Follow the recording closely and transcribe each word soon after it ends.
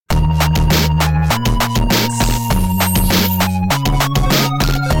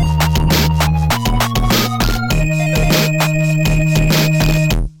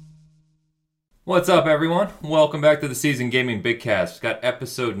What's up, everyone? Welcome back to the Season Gaming Bigcast. We've got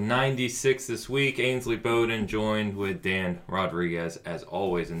episode 96 this week. Ainsley Bowden joined with Dan Rodriguez, as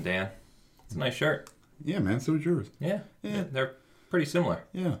always. And Dan, it's a nice shirt. Yeah, man. So is yours. Yeah. They're pretty similar.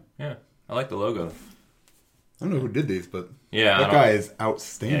 Yeah. I like the logo. I don't know who did these, but that guy is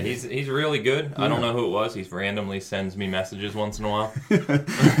outstanding. Yeah, he's really good. Yeah. I don't know who it was. He randomly sends me messages once in a while.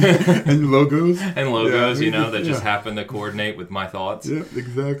 And logos. That just happen to coordinate with my thoughts. Yeah,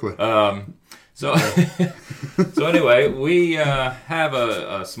 exactly. So anyway, we have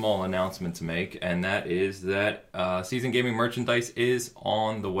a small announcement to make, and that is that Season Gaming merchandise is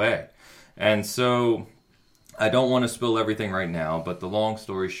on the way. And so I don't want to spill everything right now, but the long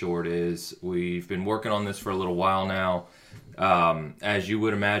story short is we've been working on this for a little while now. As you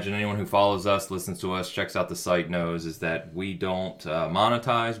would imagine, anyone who follows us, listens to us, checks out the site knows is that we don't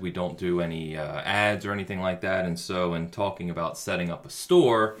monetize, we don't do any ads or anything like that. And so in talking about setting up a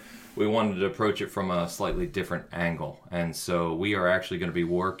store, we wanted to approach it from a slightly different angle. And so we are actually going to be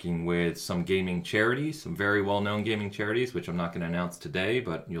working with some gaming charities, some very well-known gaming charities, which I'm not going to announce today,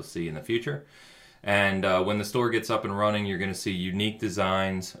 but you'll see in the future. And when the store gets up and running, you're going to see unique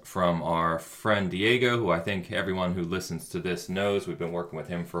designs from our friend Diego, who I think everyone who listens to this knows. We've been working with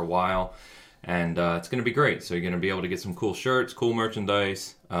him for a while. And it's going to be great. So you're going to be able to get some cool shirts, cool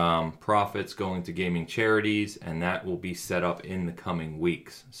merchandise, profits going to gaming charities, and that will be set up in the coming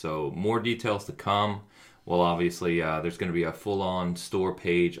weeks. So more details to come. Well, obviously, there's going to be a full-on store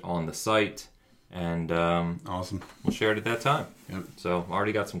page on the site, and awesome. We'll share it at that time. Yep. So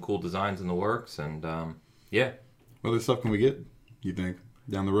already got some cool designs in the works, and yeah. What other stuff can we get, you think,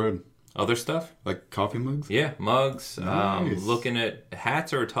 down the road? Other stuff? Like coffee mugs? Yeah, mugs. Nice. Looking at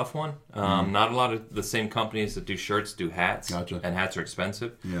hats are a tough one. Not a lot of the same companies that do shirts do hats. Gotcha. And hats are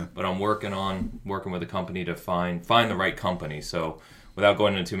expensive. Yeah. But I'm working with a company to find the right company. So without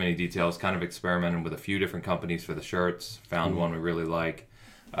going into too many details, kind of experimented with a few different companies for the shirts. Found one we really like.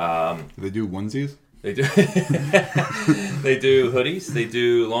 Do they do onesies? They do. They do hoodies. They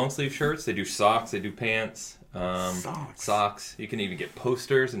do long sleeve shirts. They do socks. They do pants. Socks. You can even get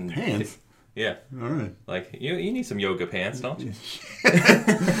posters and pants. Yeah. All right. Like you need some yoga pants, don't you?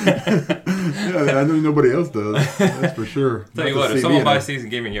 Yeah, I know nobody else does. That's for sure. Tell you what, if someone buys Season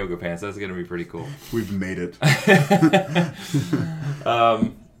Gaming yoga pants, that's going to be pretty cool. We've made it.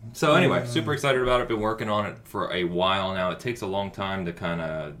 So anyway, super excited about it. Been working on it for a while now. It takes a long time to kind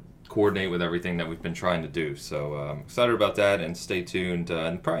of coordinate with everything that we've been trying to do. So excited about that, and stay tuned.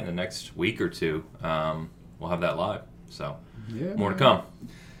 And probably in the next week or two, we'll have that live. So more to come.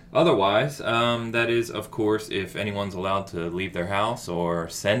 Otherwise, that is, of course, if anyone's allowed to leave their house or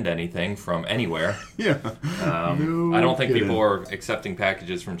send anything from anywhere. Yeah. I don't think people are accepting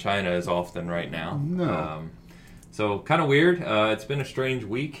packages from China as often right now. No. So kind of weird. It's been a strange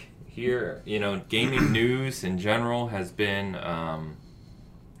week here. Gaming news in general has been a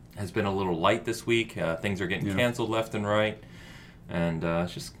little light this week. Things are getting canceled left and right, and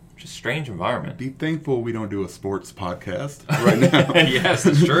it's just strange environment. Be thankful we don't do a sports podcast right now. Yes,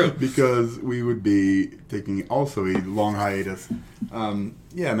 that's true. Because we would be taking also a long hiatus.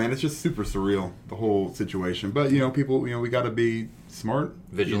 Yeah, man, it's just super surreal, the whole situation. But, people, we got to be smart.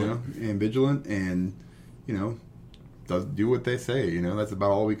 Vigilant. And vigilant and, do what they say. That's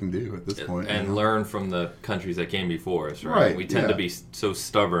about all we can do at this point. And learn from the countries that came before us, right? We tend to be so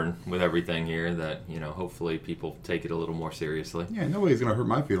stubborn with everything here that, hopefully people take it a little more seriously. Yeah, nobody's going to hurt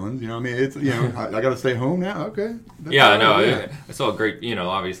my feelings. It's, I got to stay home now? Okay. Yeah, I know. Yeah. I saw a great,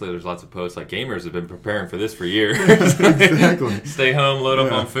 obviously there's lots of posts like gamers have been preparing for this for years. Exactly. Stay home, load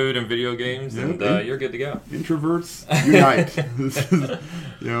up on food and video games, and you're good to go. Introverts, unite.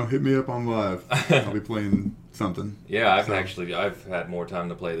 Hit me up on live. I'll be playing something. Yeah, I've had more time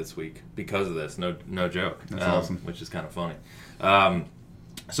to play this week because of this. No joke. That's awesome. Which is kind of funny.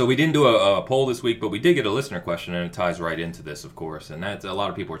 So we didn't do a poll this week, but we did get a listener question, and it ties right into this, of course. And that's a lot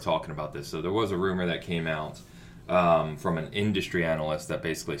of people are talking about this. So there was a rumor that came out from an industry analyst that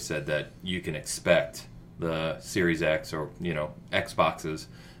basically said that you can expect the Series X or Xboxes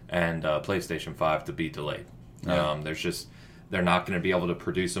and PlayStation 5 to be delayed. They're not going to be able to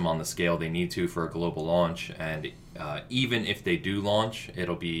produce them on the scale they need to for a global launch. And even if they do launch,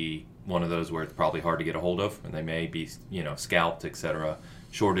 it'll be one of those where it's probably hard to get a hold of. And they may be, scalped, etc.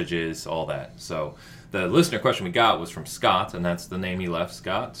 Shortages, all that. So the listener question we got was from Scott, and that's the name he left,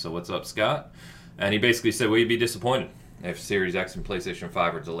 Scott. So what's up, Scott? And he basically said, well, you'd be disappointed if Series X and PlayStation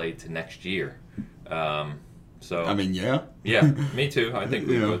 5 are delayed to next year. Yeah. Yeah, me too. I think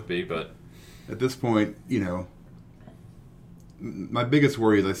we would be, but... At this point, my biggest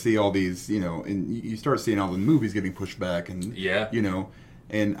worry is I see all these, and you start seeing all the movies getting pushed back, and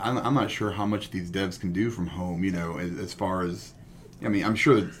And I'm not sure how much these devs can do from home, as far as, I mean, I'm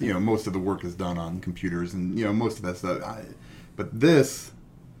sure that, most of the work is done on computers and, most of that stuff. But this,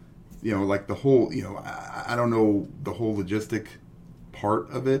 like the whole, I don't know the whole logistic part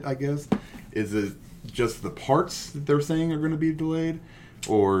of it, I guess. Is it just the parts that they're saying are going to be delayed?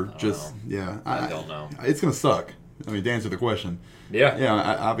 Or just, I don't know. It's going to suck. I mean, to answer the question. Yeah. Yeah,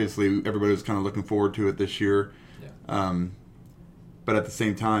 obviously, everybody was kind of looking forward to it this year. Yeah. But at the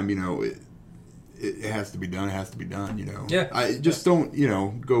same time, it has to be done. It has to be done, Yeah. I just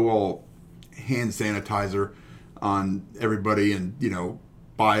don't, go all hand sanitizer on everybody and,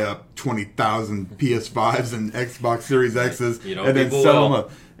 buy up 20,000 PS5s and Xbox Series X's and then sell them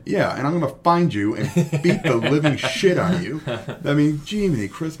up. Yeah, and I'm going to find you and beat the living shit out of you. I mean, Jiminy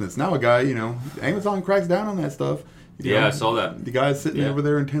Christmas. Now a guy, Amazon cracks down on that stuff. I saw that. The guy's sitting over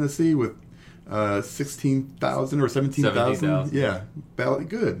there in Tennessee with 16,000 or 17,000. Yeah,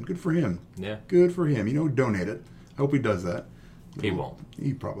 good for him. Yeah, good for him. Donate it. I hope he does that. He won't.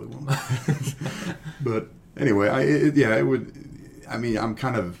 He probably won't. But anyway, it would. I mean, I'm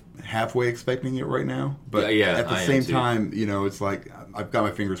kind of halfway expecting it right now, but at the same time, it's like I've got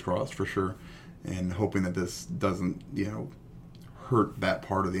my fingers crossed for sure, and hoping that this doesn't, hurt that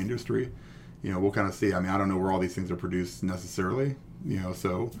part of the industry. We'll kind of see. I mean, I don't know where all these things are produced necessarily.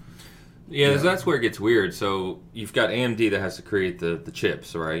 So. Yeah, that's where it gets weird. So you've got AMD that has to create the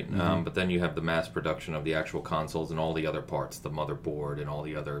chips, right? Mm-hmm. But then you have the mass production of the actual consoles and all the other parts, the motherboard and all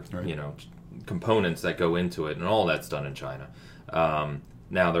the other, components that go into it, and all that's done in China.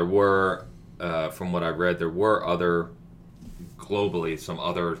 Now, there were, from what I read, there were globally, some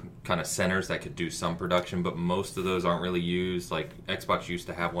other kind of centers that could do some production, but most of those aren't really used. Like, Xbox used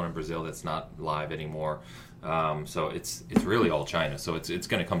to have one in Brazil that's not live anymore. So it's really all China. So it's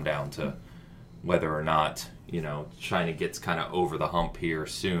going to come down to whether or not, China gets kind of over the hump here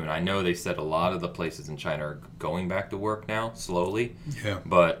soon. I know they said a lot of the places in China are going back to work now, slowly. Yeah.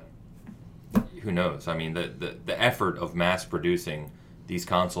 But who knows? I mean, the effort of mass producing these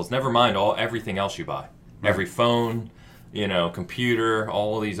consoles, never mind everything else you buy. Right. Every phone, computer,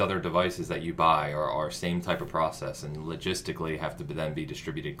 all of these other devices that you buy are same type of process, and logistically have to then be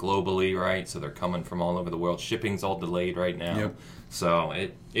distributed globally, right? So they're coming from all over the world. Shipping's all delayed right now. Yep. So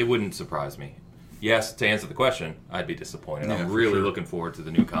it wouldn't surprise me. Yes, to answer the question, I'd be disappointed. Yeah, I'm really looking forward to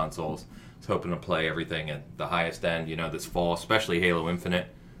the new consoles. I was hoping to play everything at the highest end, this fall, especially Halo Infinite,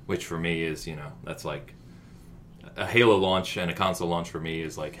 which for me is, that's like a Halo launch and a console launch for me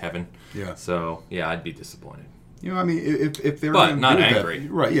is like heaven. Yeah. So, yeah, I'd be disappointed. I mean, if they're but not angry,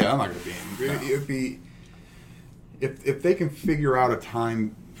 that, right? Yeah, I'm not going to be angry. No. It'd be if they can figure out a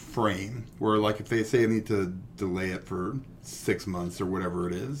time frame where, like, if they say they need to delay it for 6 months or whatever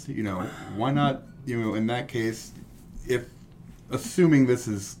it is, why not? In that case, if assuming this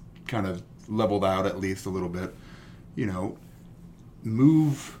is kind of leveled out at least a little bit,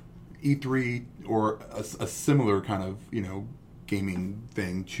 move E3 or a similar kind of gaming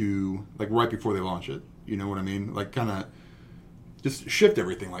thing to like right before they launch it. You know what I mean? Like, kind of just shift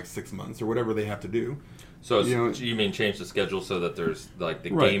everything like 6 months or whatever they have to do. So you mean change the schedule so that there's like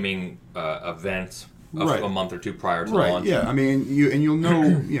the gaming events a month or two prior to launch? Yeah, I mean, you'll know.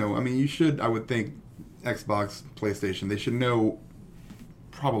 I mean, you should. I would think Xbox, PlayStation, they should know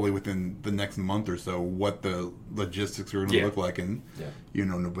probably within the next month or so what the logistics are going to look like in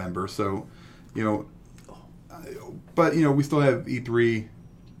November. So, but we still have E3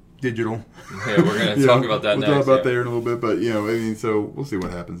 digital. Yeah, we're going to talk about that next. We'll talk about that in a little bit, but I mean, so we'll see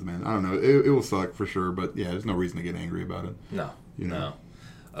what happens, man. I don't know. It will suck for sure, but yeah, there's no reason to get angry about it. No.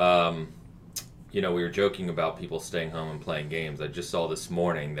 We were joking about people staying home and playing games. I just saw this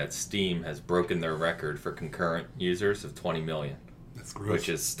morning that Steam has broken their record for concurrent users of 20 million. That's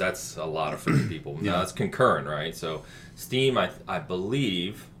gross. That's a lot for people. Now, that's concurrent, right? So Steam, I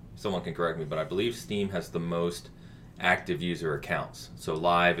believe, someone can correct me, but I believe Steam has the most active user accounts. So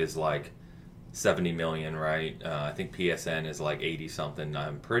Live is like 70 million, right? I think PSN is like 80 something.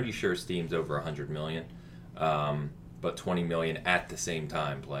 I'm pretty sure Steam's over 100 million. But 20 million at the same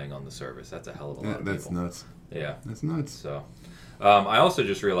time playing on the service. That's a hell of a lot of people. That's nuts. Yeah. That's nuts. So I also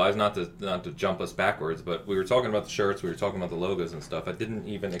just realized, not to jump us backwards, but we were talking about the shirts, we were talking about the logos and stuff. I didn't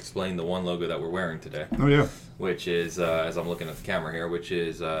even explain the one logo that we're wearing today. Oh, yeah. Which is, as I'm looking at the camera here, which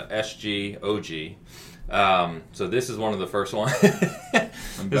is SGOG. So this is one of the first ones.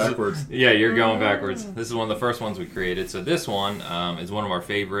 I'm backwards. Yeah, you're going backwards. This is one of the first ones we created. So this one is one of our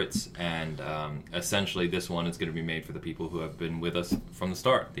favorites, and essentially this one is going to be made for the people who have been with us from the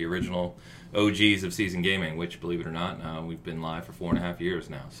start, the original OGs of Season Gaming, which, believe it or not, we've been live for 4.5 years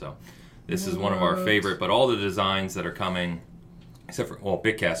now. So this is one of our favorite, but all the designs that are coming except for, well,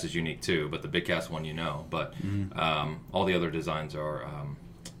 Bitcast is unique too, but the Bitcast one but all the other designs are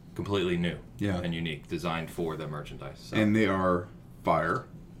completely new and unique, designed for the merchandise. So. And they are fire.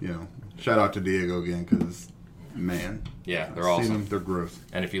 Shout out to Diego again, because, man. Yeah, they're awesome. Them, they're gross.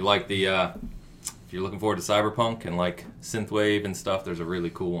 And if you like if you're looking forward to Cyberpunk and like Synthwave and stuff, there's a really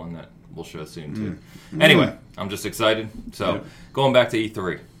cool one that we'll show soon too. Anyway, I'm just excited. So, going back to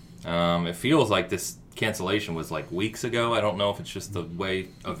E3, it feels like this cancellation was like weeks ago. I don't know if it's just the way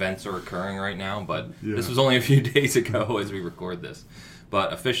events are occurring right now, but this was only a few days ago as we record this.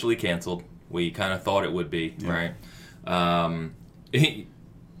 But officially canceled. We kind of thought it would be, right?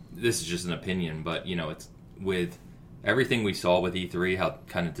 This is just an opinion, but it's with everything we saw with E3, how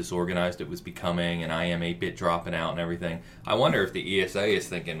kind of disorganized it was becoming, and IM 8-bit dropping out and everything. I wonder if the ESA is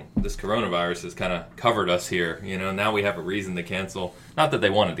thinking, this coronavirus has kind of covered us here. Now we have a reason to cancel. Not that they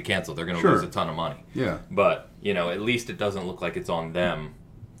wanted to cancel. They're going to lose a ton of money. Yeah. But, at least it doesn't look like it's on them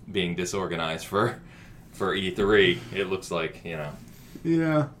being disorganized for E3. It looks like, Yeah.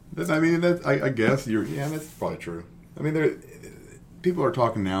 I guess that's probably true. I mean, people are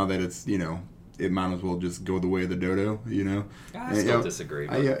talking now that it's, it might as well just go the way of the dodo, I still disagree.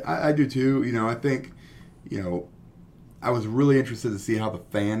 I do too. I think, I was really interested to see how the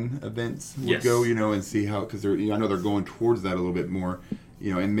fan events would go, and see how, because I know they're going towards that a little bit more,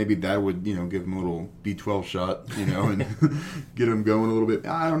 and maybe that would, give them a little B12 shot, and get them going a little bit.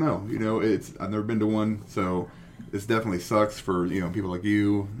 I don't know. I've never been to one, so this definitely sucks for, people like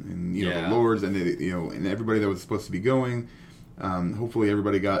you and, the Lords and, and everybody that was supposed to be going. Hopefully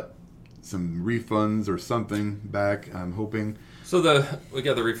everybody got some refunds or something back, I'm hoping. So we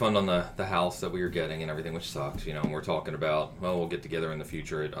got the refund on the house that we were getting and everything, which sucks, and we're talking about, we'll get together in the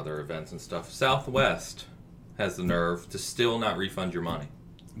future at other events and stuff. Southwest has the nerve to still not refund your money.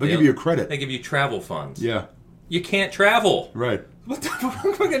 They'll give you a credit. They give you travel funds. Yeah. You can't travel. Right. What the fuck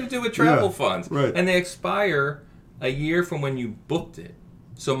am I going to do with travel funds? Right. And they expire a year from when you booked it.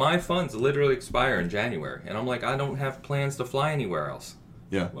 So my funds literally expire in January. And I'm like, I don't have plans to fly anywhere else.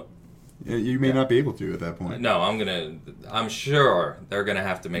 Yeah. You may not be able to at that point. No, I'm sure they're gonna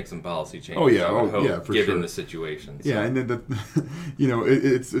have to make some policy changes. Oh yeah, for given sure. the situation. So. Yeah, and then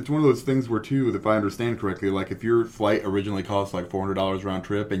it's one of those things where too, if I understand correctly, like if your flight originally costs like $400 round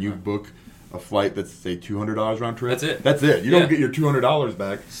trip, and you book a flight that's say $200 round trip, That's it. You don't get your $200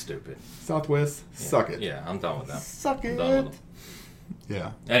 back. Stupid. Southwest, suck it. Yeah, I'm done with them. Suck it. I'm done with them.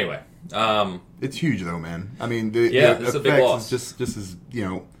 Yeah. Anyway, it's huge though, man. I mean, the it's a big effects loss. is just as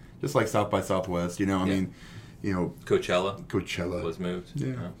just like South by Southwest. I mean, Coachella was moved.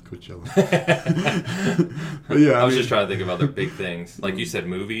 Yeah, Coachella. But yeah, I was just trying to think of other big things, like you said,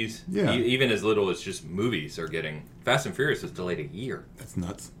 movies. Yeah. Even as little as just movies are getting. Fast and Furious was delayed a year. That's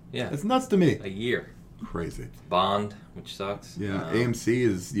nuts. Yeah, that's nuts to me. A year. Crazy. Bond, which sucks. Yeah, AMC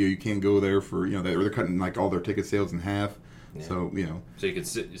is you can't go there for they're cutting like all their ticket sales in half. Yeah. So so you can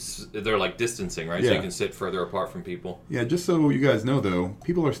sit. They're like distancing, right? Yeah. So you can sit further apart from people. Yeah, just so you guys know, though,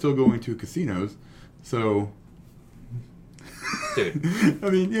 people are still going to casinos. So, dude, I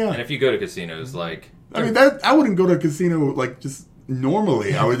mean, yeah. And if you go to casinos, like, I mean, I wouldn't go to a casino like just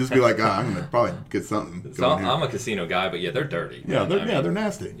normally. I would just be like, I'm gonna probably get something. So I'm a casino guy, but they're dirty. Yeah, they're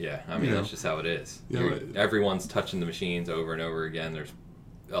nasty. Yeah, I mean that's just how it is. Yeah, everyone's touching the machines over and over again. There's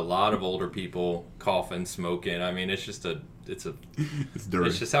a lot of older people coughing, smoking. I mean, it's dirty.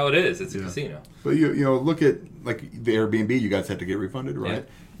 It's just how it is. It's a casino. But you look at like the Airbnb. You guys had to get refunded, right?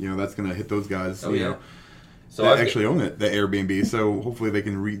 Yeah. That's going to hit those guys. Oh yeah. So I actually own it, the Airbnb. So hopefully they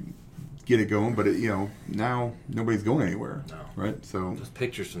can get it going. But now nobody's going anywhere. No. Right. So those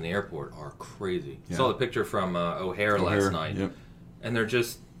pictures from the airport are crazy. Yeah. I saw the picture from O'Hare last night, and they're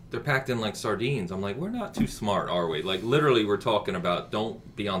packed in like sardines. I'm like, we're not too smart, are we? Like literally, we're talking about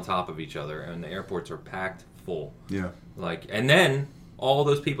don't be on top of each other, and the airports are packed full. Yeah. Like, and then all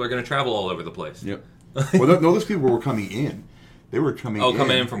those people are going to travel all over the place. Yep. Well, those people were coming in. They were coming.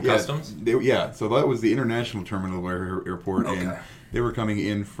 Coming in from customs. So that was the international terminal airport, and they were coming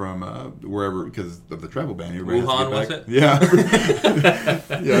in from wherever because of the travel ban. Wuhan was it? Yeah.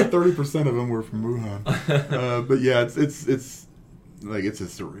 30% of them were from Wuhan. But yeah, it's like it's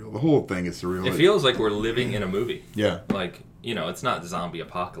just surreal. The whole thing is surreal. It feels like we're living in a movie. Yeah. Like it's not zombie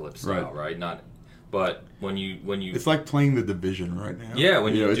apocalypse style, right? Not. But when you it's like playing The Division right now. Yeah,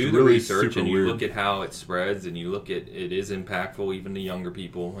 when you do the really research and you weird. Look at how it spreads and you look at it is impactful even to younger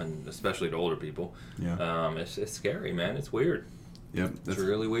people and especially to older people. Yeah. It's scary, man. It's weird. Yep. It's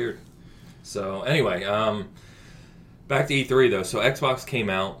really weird. So anyway, back to E3 though. So Xbox came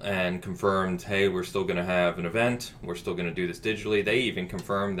out and confirmed, hey, we're still going to have an event. We're still going to do this digitally. They even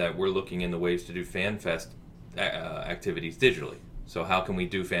confirmed that we're looking into ways to do FanFest activities digitally. So how can we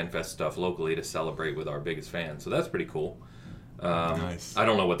do FanFest stuff locally to celebrate with our biggest fans? So that's pretty cool. Nice. I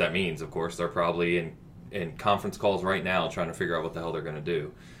don't know what that means, of course. They're probably in conference calls right now trying to figure out what the hell they're going to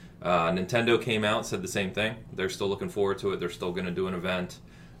do. Nintendo came out, said the same thing. They're still looking forward to it. They're still going to do an event.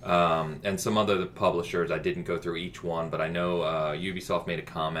 And some other publishers, I didn't go through each one, but I know Ubisoft made a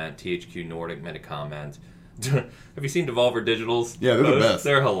comment. THQ Nordic made a comment. Have you seen Devolver Digital's? Yeah, they're the best.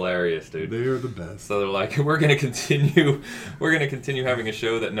 They're hilarious, dude. They are the best. So they're like, we're going to continue having a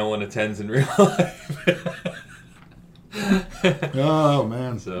show that no one attends in real life. Oh,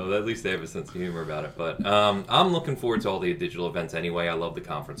 man. So at least they have a sense of humor about it. But I'm looking forward to all the digital events anyway. I love the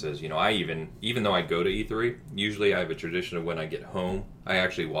conferences. You know, I even though I go to E3, usually I have a tradition of when I get home, I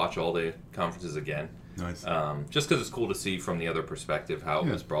actually watch all the conferences again. Nice. Just because it's cool to see from the other perspective how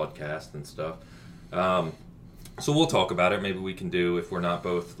it was broadcast and stuff. So we'll talk about it. Maybe we can do, if we're not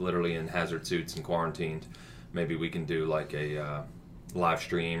both literally in hazard suits and quarantined, maybe we can do like a live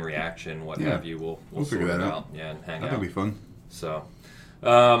stream reaction, what have you. We'll figure sort that it out. Yeah, and hang out. That'll be fun. So,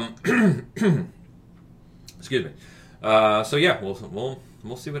 excuse me. So yeah,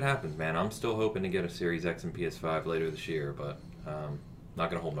 we'll see what happens, man. I'm still hoping to get a Series X and PS5 later this year, but not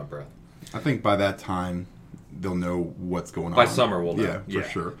gonna hold my breath. I think by that time they'll know what's going on. By summer, we'll know. Yeah, for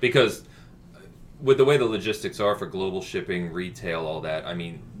sure. Because with the way the logistics are for global shipping, retail, all that, I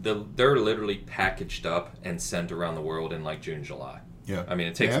mean, they're literally packaged up and sent around the world in like June, July. Yeah. I mean,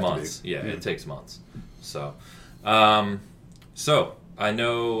 it takes They have to months. be. Yeah, Yeah. it takes months. So, so I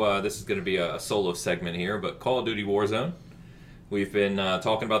know this is going to be a solo segment here, but Call of Duty Warzone. We've been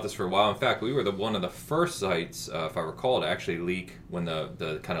talking about this for a while. In fact, we were one of the first sites, if I recall, to actually leak when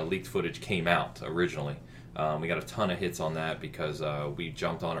the kind of leaked footage came out originally. We got a ton of hits on that because we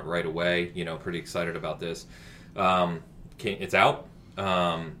jumped on it right away. You know, pretty excited about this. It's out,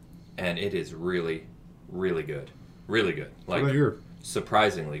 and it is really, really good. Really good. Like, What I hear.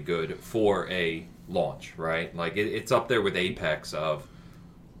 surprisingly good for a launch, right? Like, it's up there with Apex of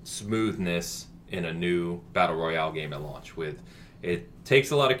smoothness in a new Battle Royale game at launch. It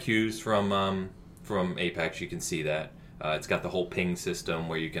takes a lot of cues from Apex, you can see that. It's got the whole ping system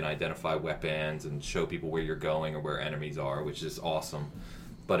where you can identify weapons and show people where you're going or where enemies are, which is awesome.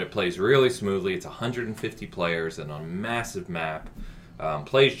 But it plays really smoothly. It's 150 players and on a massive map.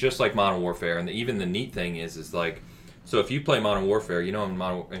 Plays just like Modern Warfare. And even the neat thing is like, so if you play Modern Warfare, you know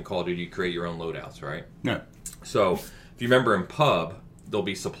in Call of Duty you create your own loadouts, right? Yeah. So if you remember in PUB, there'll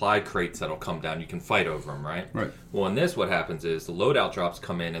be supply crates that'll come down. You can fight over them, right? Right. Well, in this, what happens is the loadout drops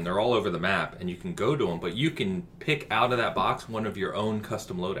come in, and they're all over the map, and you can go to them, but you can pick out of that box one of your own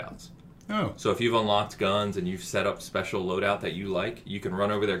custom loadouts. Oh. So if you've unlocked guns and you've set up special loadout that you like, you can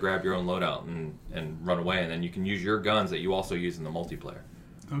run over there, grab your own loadout, and run away, and then you can use your guns that you also use in the multiplayer.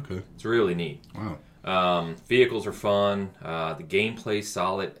 Okay. It's really neat. Wow. Vehicles are fun. The gameplay's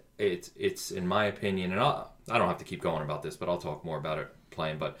solid. It's in my opinion, and I don't have to keep going about this, but I'll talk more about it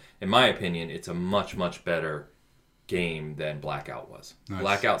playing. But in my opinion, it's a much, much better game than Blackout was. Nice.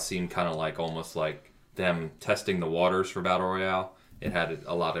 Blackout seemed kind of like almost like them testing the waters for Battle Royale. It had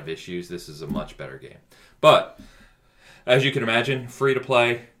a lot of issues. This is a much better game. But as you can imagine, free to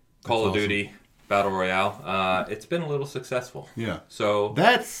play, Call of Duty, Battle Royale. It's been a little successful. Yeah. So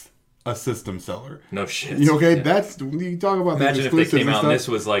That's a system seller. no shit. You okay? Yeah. That's you talk about Imagine these if they exclusives came and out stuff. and this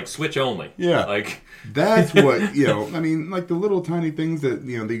was like Switch only. Yeah. Like That's what I mean, like the little tiny things that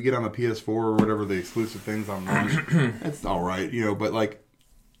that you get on the PS4 or whatever, the exclusive things on launch. That's all right, but like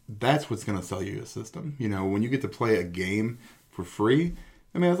that's what's gonna sell you a system. When you get to play a game for free.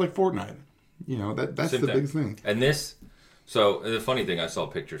 I mean, it's like Fortnite. That's Same the thing. biggest thing. And this, so the funny thing I saw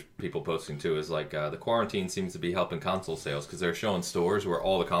pictures people posting too is like the quarantine seems to be helping console sales because they're showing stores where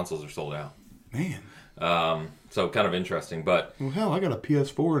all the consoles are sold out. Man. So kind of interesting, but Well, hell, I got a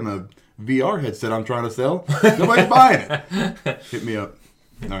PS4 and a VR headset I'm trying to sell. Nobody's buying it. Hit me up.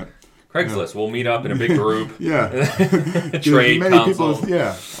 All right. Craigslist, we'll meet up in a big group. Yeah. Trade Many console. people,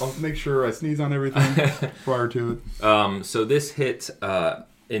 yeah. I'll make sure I sneeze on everything prior to it. So this hit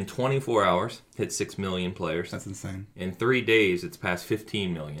in 24 hours, hit 6 million players. That's insane. In 3 days, it's past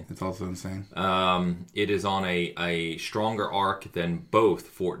 15 million. It's also insane. It is on a stronger arc than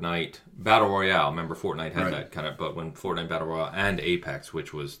both Fortnite Battle Royale. Remember, Fortnite had Right. that kind of, but when Fortnite Battle Royale and Apex,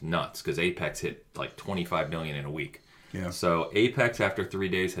 which was nuts, because Apex hit like 25 million in a week. Yeah. So Apex, after 3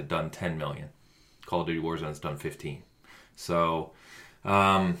 days, had done 10 million. Call of Duty Warzone's done 15. So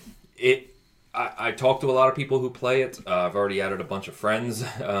I talked to a lot of people who play it. I've already added a bunch of friends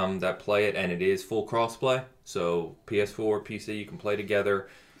that play it, and it is full crossplay. So PS4, PC, you can play together.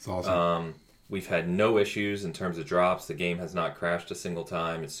 It's awesome. We've had no issues in terms of drops. The game has not crashed a single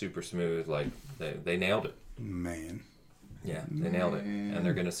time. It's super smooth. Like they nailed it. Man. Yeah, they nailed it, and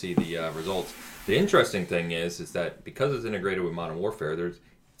they're going to see the results. The interesting thing is that because it's integrated with Modern Warfare,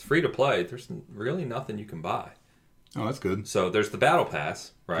 it's free to play. There's really nothing you can buy. Oh, that's good. So there's the Battle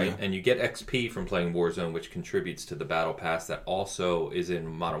Pass, right? Yeah. And you get XP from playing Warzone, which contributes to the Battle Pass that also is in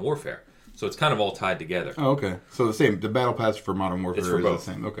Modern Warfare. So it's kind of all tied together. Oh, okay. So the Battle Pass for Modern Warfare It's for is both.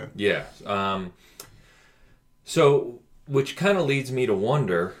 the same. Okay. Yeah. So, which kind of leads me to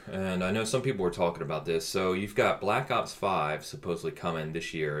wonder, and I know some people were talking about this. So you've got Black Ops 5 supposedly coming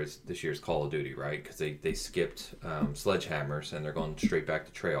this year. This year's Call of Duty, right? Because they skipped Sledgehammers and they're going straight back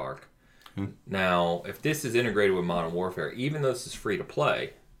to Treyarch. Now, if this is integrated with Modern Warfare, even though this is free to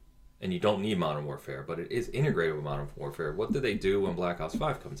play, and you don't need Modern Warfare, but it is integrated with Modern Warfare, what do they do when Black Ops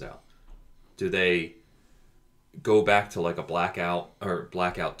 5 comes out? Do they go back to like a Blackout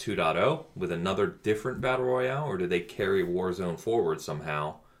 2.0 with another different Battle Royale, or do they carry Warzone forward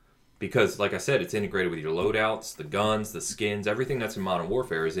somehow? Because, like I said, it's integrated with your loadouts, the guns, the skins, everything that's in Modern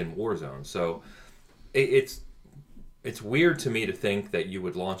Warfare is in Warzone. So it's weird to me to think that you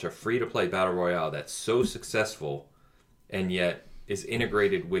would launch a free-to-play Battle Royale that's so successful and yet is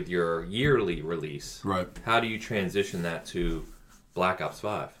integrated with your yearly release. Right. How do you transition that to Black Ops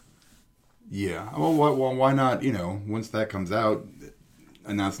 5? Yeah. Well, why not, once that comes out,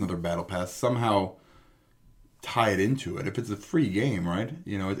 announce another Battle Pass, somehow tie it into it. If it's a free game, right?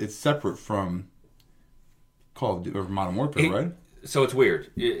 It's separate from Call of Duty or Modern Warfare, right? So it's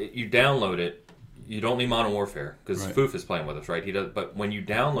weird. You download it. You don't need Modern Warfare because Right. Foof is playing with us, right? He does. But when you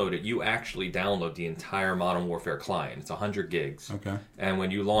download it, you actually download the entire Modern Warfare client. It's 100 gigs. Okay. And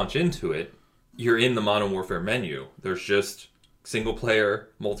when you launch into it, you're in the Modern Warfare menu. There's just single player,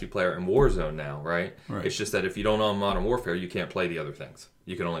 multiplayer, and Warzone now, right? Right. It's just that if you don't own Modern Warfare, you can't play the other things.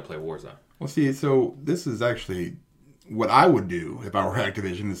 You can only play Warzone. Well, see, so this is actually what I would do if I were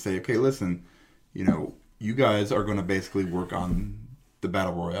Activision is say, okay, listen, you guys are going to basically work on the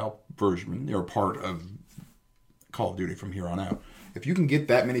Battle Royale version or part of Call of Duty from here on out. If you can get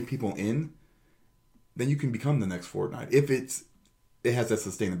that many people in, then you can become the next Fortnite. If it has that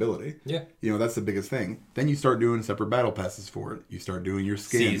sustainability. Yeah. That's the biggest thing. Then you start doing separate battle passes for it. You start doing your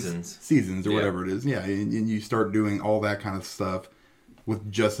skins. Seasons or Yeah. whatever it is. Yeah, and you start doing all that kind of stuff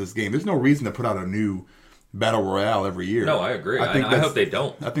with just this game. There's no reason to put out a new Battle Royale every year. No, I agree. I that's- hope they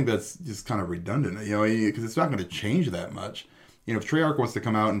don't. I think that's just kind of redundant, because it's not going to change that much. If Treyarch wants to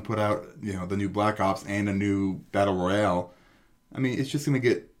come out and put out, the new Black Ops and a new Battle Royale, I mean, it's just going to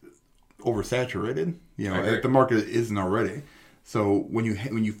get oversaturated. The market isn't already. So when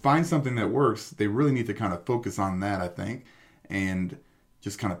you find something that works, they really need to kind of focus on that, I think, and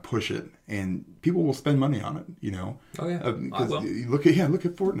just kind of push it, and people will spend money on it. Oh yeah, I will. Look at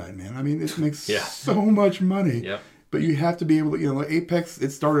Fortnite, man. I mean, it makes Yeah. so much money. Yep. But you have to be able to, like Apex,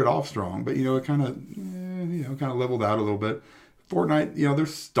 it started off strong, but it kind of leveled out a little bit. Fortnite, they're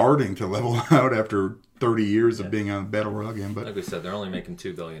starting to level out after 30 years of being a battle royale game. But like we said, they're only making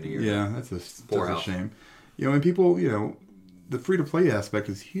 $2 billion a year. yeah, that's a house. shame. And people, the free to play aspect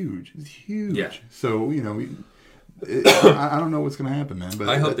is huge. It's huge. Yeah. So I don't know what's going to happen, man. But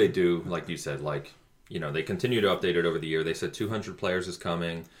I hope they do, like you said, they continue to update it over the year. They said 200 players is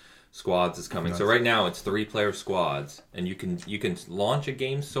coming, squads is coming. Nice. So right now it's 3-player squads, and you can launch a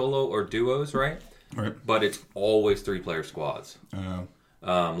game solo or duos, right? Right. But it's always 3-player squads,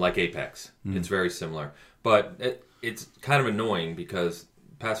 like Apex. It's very similar, but it's kind of annoying because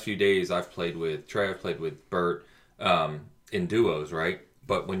past few days I've played with Trey, I've played with Bert in duos, right?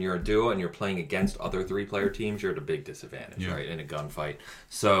 But when you're a duo and you're playing against other 3-player teams, you're at a big disadvantage, right, in a gunfight.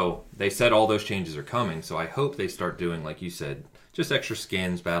 So they said all those changes are coming, so I hope they start doing, like you said, just extra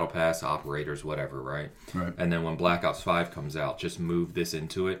skins, battle pass, operators, whatever, right? Right. And then when Black Ops 5 comes out, just move this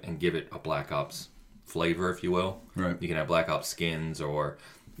into it and give it a Black Ops flavor, if you will. Right. You can have Black Ops skins, or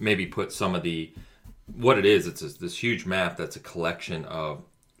maybe put some of the... What it is, it's this huge map that's a collection of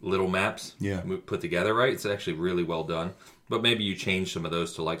little maps put together, right? It's actually really well done. But maybe you change some of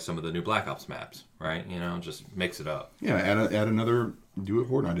those to like some of the new Black Ops maps, right? Just mix it up. Yeah, add another, do it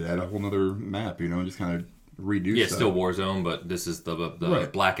Fortnite, add a whole other map, just kind of redo Yeah, stuff. still Warzone, but this is the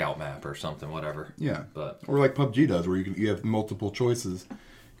Right. Blackout map or something, whatever. Yeah. But or like PUBG does, where you have multiple choices,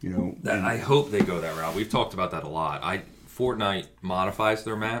 I hope they go that route. We've talked about that a lot. Fortnite modifies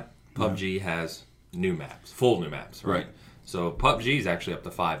their map. PUBG has new maps, full new maps, right? Right. So PUBG is actually up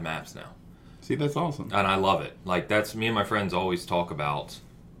to 5 maps now. See, that's awesome. And I love it. Like, that's me and my friends always talk about.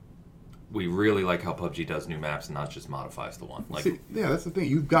 We really like how PUBG does new maps and not just modifies the one. Like, See, yeah, that's the thing.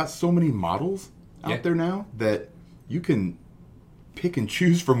 You've got so many models out there now that you can pick and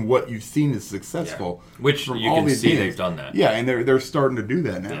choose from what you've seen is successful. Yeah. Which from you all can these see games. they've done that. Yeah, and they're starting to do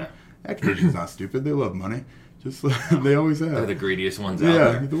that now. Yeah. Activision's not stupid. They love money. Just they always have. They're the greediest ones out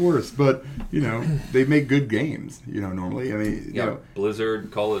Yeah, there. the worst. But they make good games. Normally. I mean, Yeah,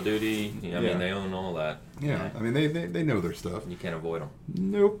 Blizzard, Call of Duty. I mean, Yeah. they own all that. Yeah, I mean, they know their stuff. You can't avoid them.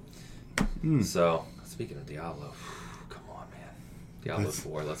 Nope. So, speaking of Diablo, come on, man. Diablo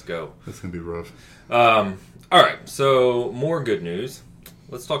 4, let's go. That's gonna be rough. All right, so more good news.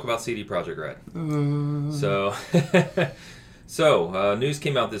 Let's talk about CD Projekt Red. So, news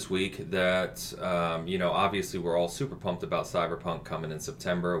came out this week that, obviously we're all super pumped about Cyberpunk coming in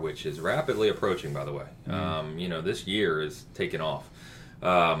September, which is rapidly approaching, by the way. This year is taking off.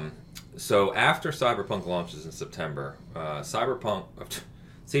 So, after Cyberpunk launches in September,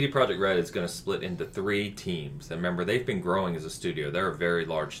 CD Projekt Red is going to split into 3 teams. And remember, they've been growing as a studio. They're a very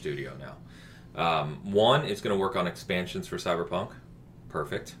large studio now. One is going to work on expansions for Cyberpunk.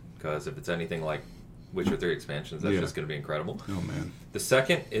 Perfect, because if it's anything like Witcher 3 expansions, that's just going to be incredible. Oh, man. The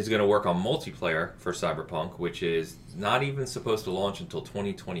second is going to work on multiplayer for Cyberpunk, which is not even supposed to launch until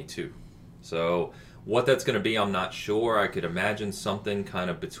 2022. So what that's going to be, I'm not sure. I could imagine something kind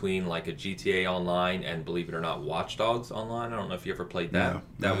of between like a GTA Online and, believe it or not, Watch Dogs Online. I don't know if you ever played that. No.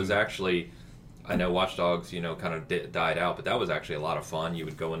 That was actually... I know Watch Dogs, kind of died out, but that was actually a lot of fun. You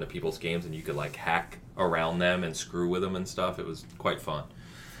would go into people's games and you could like hack around them and screw with them and stuff. It was quite fun.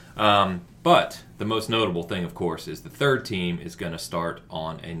 But the most notable thing, of course, is the third team is going to start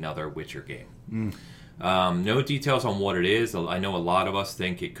on another Witcher game. No details on what it is. I know a lot of us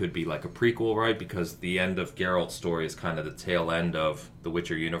think it could be like a prequel, right? Because the end of Geralt's story is kind of the tail end of the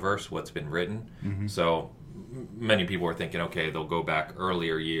Witcher universe, what's been written. So many people are thinking, okay, they'll go back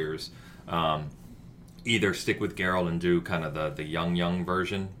earlier years. Either stick with Geralt and do kind of the young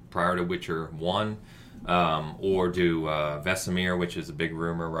version prior to Witcher 1, or do Vesemir, which is a big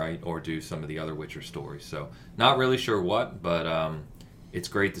rumor, right? Or do some of the other Witcher stories. So not really sure what, but it's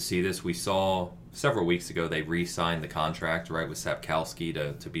great to see this. We saw several weeks ago they re-signed the contract, right, with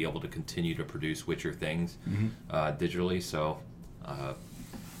Sapkowski to be able to continue to produce Witcher things digitally. So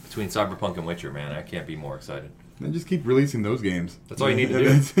between Cyberpunk and Witcher, man, I can't be more excited. And just keep releasing those games. That's all you need to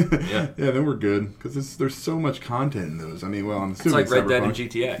do. Yeah, then we're good. Because there's so much content in those. I mean, well, I'm It's assuming like Red Dead Cyberpunk-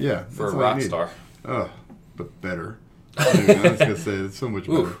 and GTA Yeah, for a that's all you need. Rockstar. But better. I was going to say, it's so much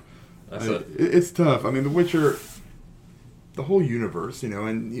better. That's It's tough. I mean, The Witcher, the whole universe,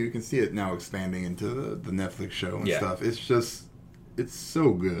 and you can see it now expanding into the Netflix show and stuff. It's just, it's so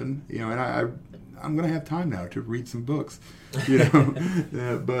good. And I'm going to have time now to read some books.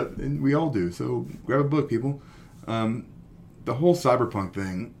 And we all do. So grab a book, people. The whole Cyberpunk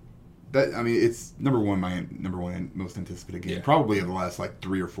thing, it's my number one most anticipated game, probably of the last like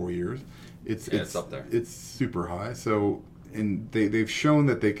 3 or 4 years. It's up there. It's super high. So, and they've shown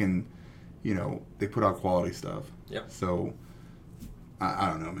that they can, they put out quality stuff. Yep. So, I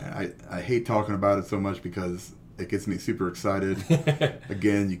don't know, man. I hate talking about it so much because it gets me super excited.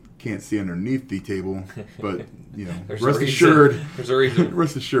 Again, you can't see underneath the table, but rest assured, there's a reason.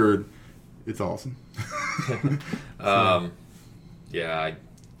 Rest assured, it's awesome. I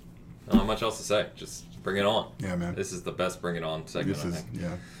don't have much else to say. Just bring it on. Yeah, man. This is the best bring it on segment, I think.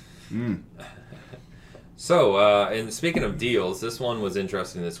 Yeah. So, and speaking of deals, this one was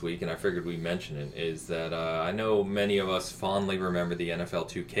interesting this week, and I figured we'd mention it, is that I know many of us fondly remember the NFL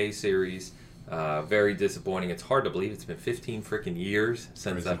 2K series. Very disappointing. It's hard to believe it's been 15 freaking years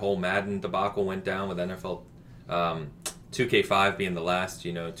since that whole Madden debacle went down with NFL 2K5 being the last,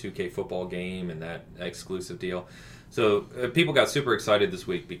 2K football game and that exclusive deal. So people got super excited this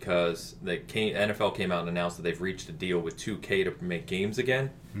week because NFL came out and announced that they've reached a deal with 2K to make games again.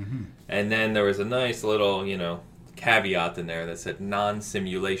 Mm-hmm. And then there was a nice little, caveat in there that said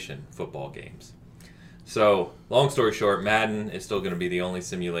non-simulation football games. So long story short, Madden is still going to be the only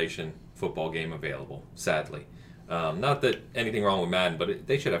simulation football game available, sadly. Not that anything wrong with Madden, but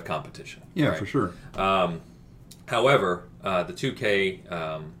they should have competition. Yeah, right? for sure. However, the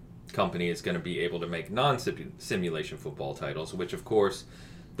 2K company is going to be able to make non-simulation football titles, which, of course,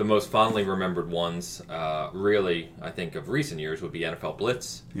 the most fondly remembered ones, really, I think, of recent years would be NFL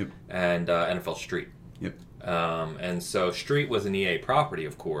Blitz and NFL Street. Yep. And so Street was an EA property,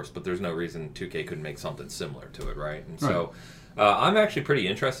 of course, but there's no reason 2K couldn't make something similar to it, right? And so I'm actually pretty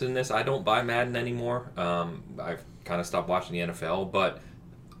interested in this. I don't buy Madden anymore. I've kind of stopped watching the NFL, but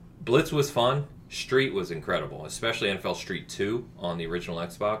Blitz was fun. Street was incredible, especially NFL Street 2 on the original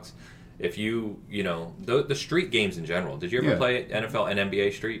Xbox. If the Street games in general, did you ever play NFL and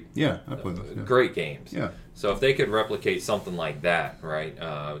NBA Street? Yeah, I played those. Yeah. Great games. Yeah. So if they could replicate something like that, right?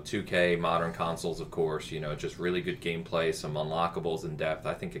 2K, modern consoles, of course, just really good gameplay, some unlockables in depth,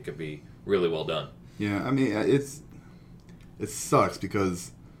 I think it could be really well done. Yeah, I mean, it sucks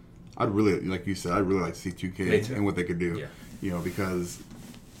because I'd really, like you said, I'd really like to see 2K and what they could do. Yeah. You know, because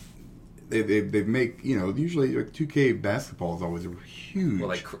they make, you know, usually like 2K basketball is always huge.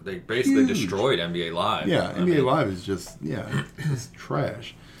 Well, they basically destroyed NBA Live. Yeah, NBA Live is just it's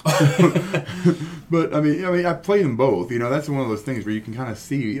trash. But I mean, I played them both. You know, that's one of those things where you can kind of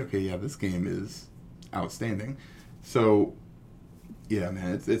see, okay, yeah, this game is outstanding. So, yeah,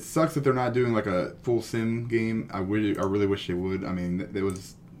 man, it sucks that they're not doing like a full sim game. I really wish they would. I mean, it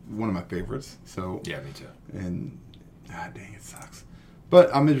was one of my favorites. So yeah, me too. And dang, it sucks. But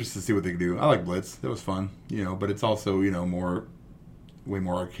I'm interested to see what they can do. I like Blitz. That was fun, you know. But it's also, you know, way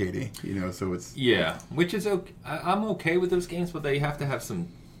more arcadey, you know. So it's which is okay. I'm okay with those games, but they have to have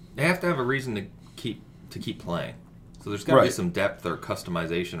a reason to keep playing. So there's got to be some depth or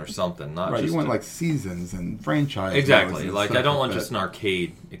customization or something. Not just you want like seasons and franchise. Exactly. Like I don't want just an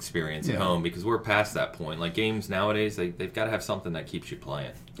arcade experience at home because we're past that point. Like games nowadays, they've got to have something that keeps you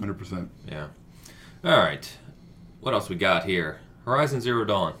playing. 100%. Yeah. All right. What else we got here? Horizon Zero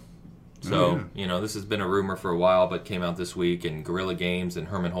Dawn. So, you know, this has been a rumor for a while, but came out this week, and Guerrilla Games and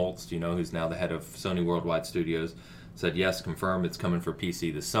Herman Holtz, you know, who's now the head of Sony Worldwide Studios, said, yes, confirmed, it's coming for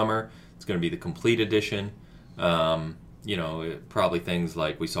PC this summer. It's going to be the complete edition. You know, probably things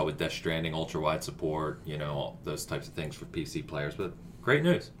like we saw with Death Stranding, ultra-wide support, you know, all those types of things for PC players. But great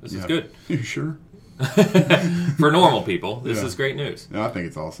news. This is good. You sure? For normal people, this is great news. Yeah, I think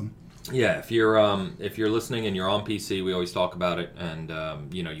it's awesome. Yeah, if you're listening and you're on PC, we always talk about it,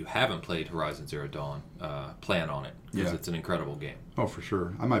 and you know you haven't played Horizon Zero Dawn, plan on it because it's an incredible game. Oh, for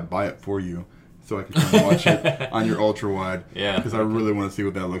sure. I might buy it for you so I can try and watch it on your ultra wide. Yeah, because I really want to see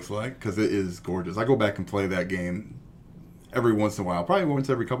what that looks like because it is gorgeous. I go back and play that game every once in a while, probably once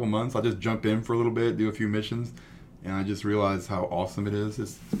every couple months. I'll just jump in for a little bit, do a few missions, and I just realize how awesome it is.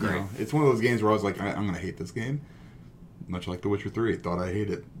 It's great. You know, it's one of those games where I was like, I'm going to hate this game. Much like The Witcher 3, thought I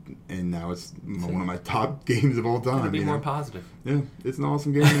hated it, and now it's one of my top games of all time. Be more positive. Yeah, it's an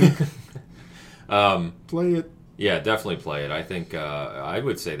awesome game. Man. Play it. Yeah, definitely play it. I think I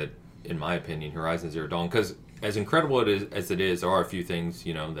would say that, in my opinion, Horizon Zero Dawn, because as incredible as it is, there are a few things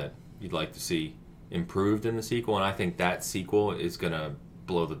that you'd like to see improved in the sequel, and I think that sequel is going to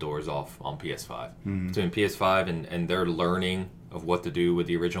blow the doors off on PS5. Mm-hmm. Between PS5 and their learning of what to do with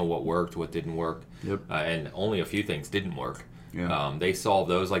the original, what worked, what didn't work, and only a few things didn't work. Yeah. They solved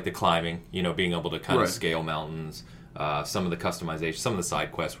those, like the climbing, being able to kind of scale mountains. Some of the customization, some of the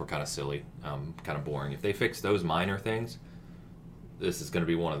side quests were kind of silly, kind of boring. If they fix those minor things, this is going to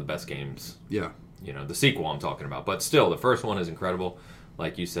be one of the best games. Yeah. The sequel I'm talking about. But still, the first one is incredible.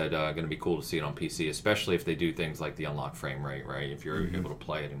 Like you said, going to be cool to see it on PC, especially if they do things like the unlocked frame rate, right? If you're able to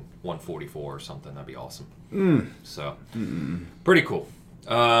play it in 144 or something, that'd be awesome. So, pretty cool.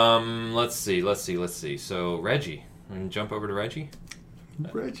 Let's see. So, Reggie. I'm going to jump over to Reggie.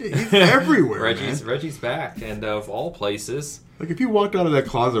 Reggie, he's everywhere, Reggie's back, and of all places... Like, if you walked out of that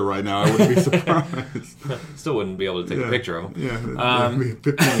closet right now, I wouldn't be surprised. Still wouldn't be able to take a picture of him. Yeah, there'd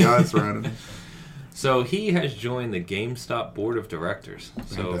be 15 guys surrounding him. So he has joined the GameStop board of directors.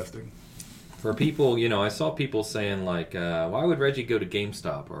 Fantastic. So for people, I saw people saying like, why would Reggie go to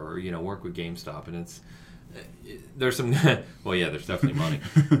GameStop or work with GameStop? And there's some, well, yeah, there's definitely money,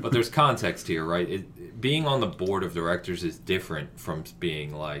 but there's context here, right? Being on the board of directors is different from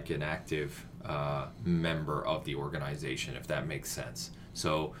being like an active member of the organization, if that makes sense.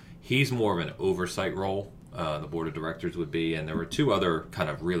 So he's more of an oversight role. The board of directors would be, and there were two other kind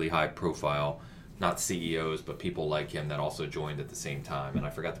of really high profile, not CEOs, but people like him that also joined at the same time. And I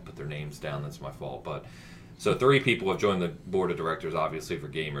forgot to put their names down. That's my fault. But so 3 people have joined the board of directors, obviously for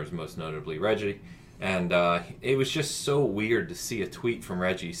gamers, most notably Reggie. And it was just so weird to see a tweet from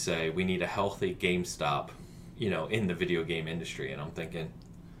Reggie say, we need a healthy GameStop, in the video game industry. And I'm thinking,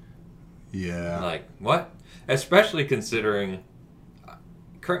 yeah, like, what? Especially considering,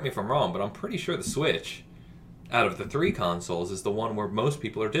 correct me if I'm wrong, but I'm pretty sure the Switch, out of the 3 consoles, is the one where most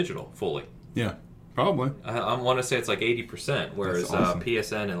people are digital fully. Yeah. Probably. I want to say it's like 80%, whereas awesome.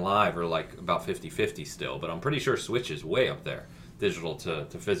 PSN and Live are like about 50-50 still. But I'm pretty sure Switch is way up there, digital to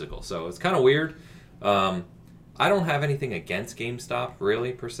physical. So it's kind of weird. I don't have anything against GameStop,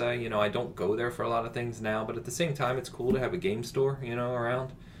 really, per se. I don't go there for a lot of things now. But at the same time, it's cool to have a game store,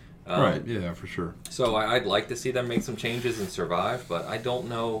 around. Right, yeah, for sure. So I'd like to see them make some changes and survive. But I don't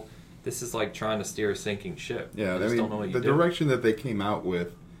know. This is like trying to steer a sinking ship. Yeah, don't know what you the direction that they came out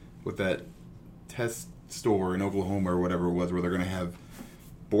with that test store in Oklahoma or whatever it was, where they're going to have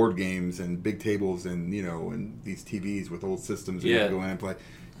board games and big tables and and these TVs with old systems that you can go in and play.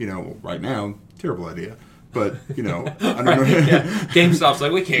 Right now, terrible idea. But I don't know. GameStop's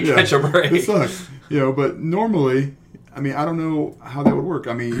like, we can't catch a break. It sucks. But normally, I mean, I don't know how that would work.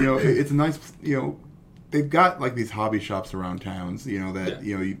 I mean, it's a nice, they've got like these hobby shops around towns,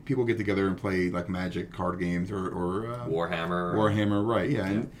 that people get together and play like Magic card games or Warhammer, right? Yeah,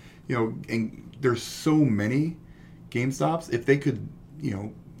 and and there's so many GameStops. If they could, I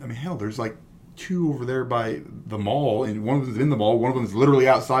mean, hell, there's like 2 over there by the mall, and one of them's in the mall, one of them is literally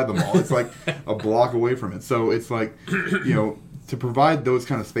outside the mall. It's like a block away from it. So it's like, to provide those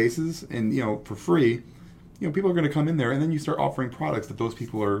kind of spaces and for free. People are going to come in there, and then you start offering products that those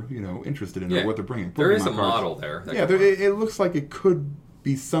people are, interested in or what they're bringing. There is a model there. Yeah, it looks like it could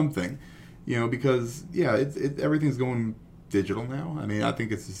be something, because everything's going digital now. I mean, I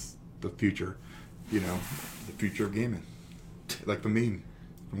think it's just the future, the future of gaming, like the meme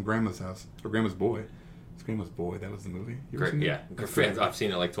from Grandma's House or Grandma's Boy. It's Grandma's Boy. That was the movie. Great, yeah. I've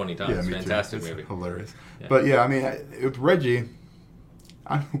seen it like 20 times. Yeah, Fantastic movie. Hilarious. Yeah. But I mean, with Reggie,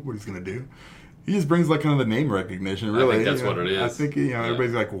 I don't know what he's going to do. He just brings like kind of the name recognition, really. I think that's what it is. I think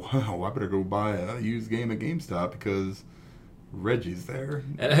everybody's like, "Wow, I better go buy a used game at GameStop because Reggie's there."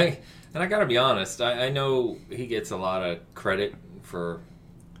 And I got to be honest, I know he gets a lot of credit for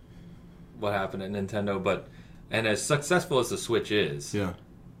what happened at Nintendo, and as successful as the Switch is,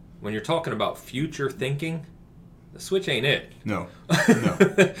 when you're talking about future thinking, the Switch ain't it. No.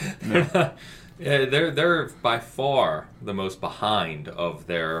 They're by far the most behind of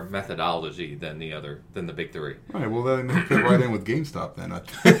their methodology than the big 3. Right. Well, then they fit right in with GameStop. Then I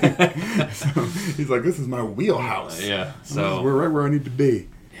think. So he's like, "This is my wheelhouse." Yeah. So we're right where I need to be.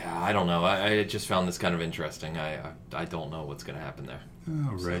 Yeah, I don't know. I just found this kind of interesting. I don't know what's going to happen there.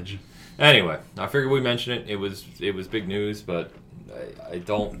 Oh, Reg. So, anyway, I figured we mention it. It was big news, but I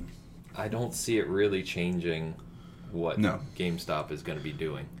don't see it really changing what GameStop is going to be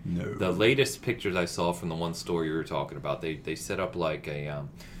doing. No. The latest pictures I saw from the one store you were talking about, they set up like there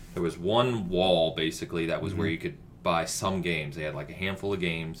was one wall basically that was where you could buy some games. They had like a handful of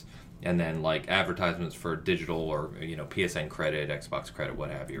games, and then like advertisements for digital or PSN credit, Xbox credit,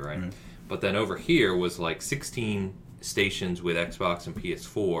 what have you, right? Mm-hmm. But then over here was like 16 stations with Xbox and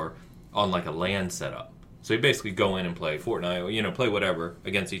PS4 on like a LAN setup. So you basically go in and play Fortnite, play whatever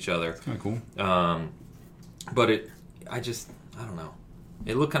against each other. It's kind of cool. But I don't know.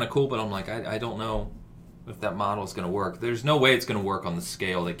 It looked kind of cool, but I'm like, I don't know if that model is going to work. There's no way it's going to work on the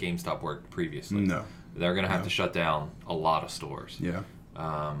scale that GameStop worked previously. No. They're going to have to shut down a lot of stores. Yeah.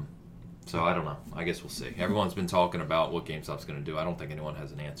 So I don't know. I guess we'll see. Everyone's been talking about what GameStop's going to do. I don't think anyone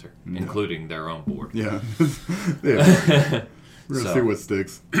has an answer, including their own board. Yeah. We're going to see what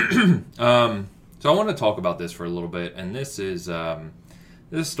sticks. So I want to talk about this for a little bit, and this is a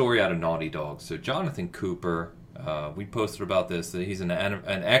story out of Naughty Dog. So Jonathan Cooper, we posted about this, that he's an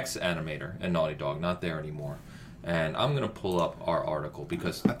ex-animator at Naughty Dog, not there anymore. And I'm going to pull up our article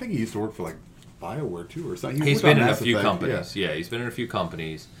because I think he used to work for like BioWare too or something. He's been in a few companies. Yeah, he's been in a few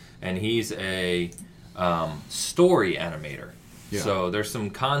companies, and he's a story animator. Yeah. So there's some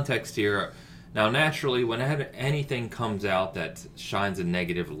context here. Now, naturally, when anything comes out that shines a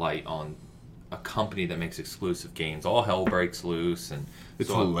negative light on a company that makes exclusive games, all hell breaks loose, and it's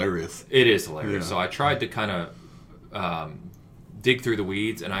hilarious. It is hilarious. Yeah. So I tried to kind of dig through the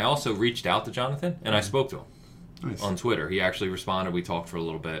weeds, and I also reached out to Jonathan, and I spoke to him on Twitter. He actually responded. We talked for a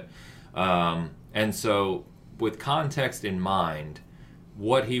little bit. And so, with context in mind,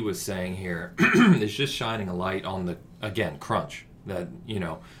 what he was saying here is just shining a light on the, again, crunch. That,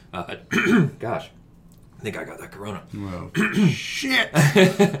 gosh, I think I got that corona. Well, shit!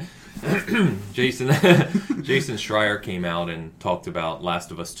 Jason Schreier came out and talked about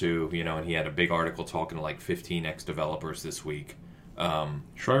Last of Us 2, and he had a big article talking to like 15 ex-developers this week.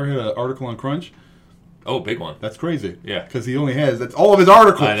 Schreier had an article on Crunch? Oh, big one. That's crazy. Yeah. Because he only has, that's all of his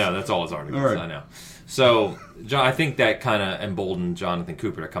articles. I know, that's all his articles. All right. I know. So, I think that kind of emboldened Jonathan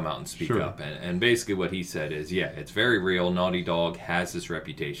Cooper to come out and speak up. And basically what he said is, it's very real. Naughty Dog has this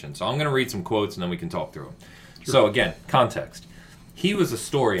reputation. So I'm going to read some quotes and then we can talk through them. Sure. So again, context. He was a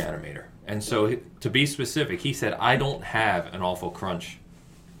story animator. And so to be specific, he said, I don't have an awful crunch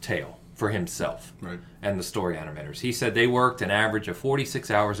tale for himself and the story animators. He said they worked an average of 46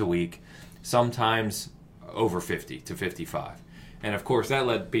 hours a week, sometimes over 50 to 55. And, of course, that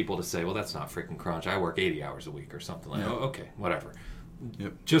led people to say, well, that's not freaking crunch. I work 80 hours a week or something like that. Oh, okay, whatever.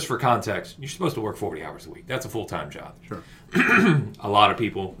 Yep. Just for context, you're supposed to work 40 hours a week. That's a full-time job. Sure. A lot of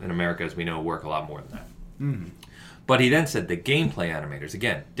people in America, as we know, work a lot more than that. Mm-hmm. But he then said the gameplay animators,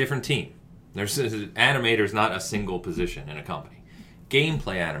 again, different team. There's animators, not a single position in a company.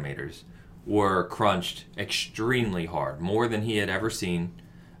 Gameplay animators were crunched extremely hard, more than he had ever seen,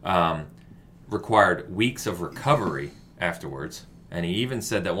 required weeks of recovery afterwards. And he even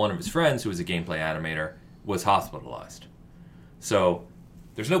said that one of his friends, who was a gameplay animator, was hospitalized. So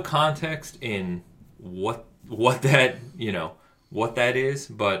there's no context in what that is,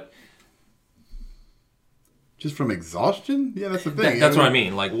 but just from exhaustion. Yeah, that's the thing. That's what I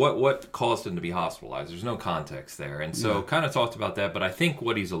mean. Like what caused him to be hospitalized? There's no context there, and so kind of talked about that. But I think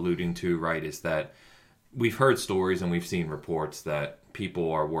what he's alluding to, right, is that we've heard stories and we've seen reports that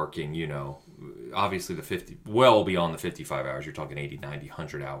people are working, obviously well beyond the 55 hours. You're talking 80, 90,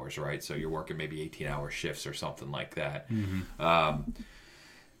 100 hours, right? So you're working maybe 18-hour shifts or something like that. Mm-hmm.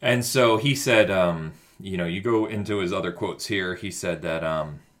 And so he said, you go into his other quotes here. He said that,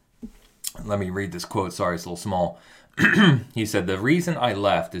 let me read this quote. Sorry, it's a little small. He said, "The reason I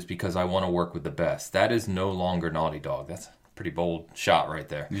left is because I want to work with the best. That is no longer Naughty Dog." That's pretty bold shot right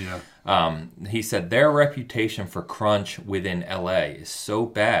there. Yeah. He said their reputation for crunch within LA is so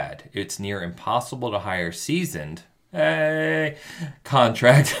bad, it's near impossible to hire seasoned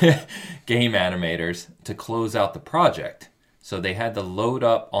contract game animators to close out the project. So they had to load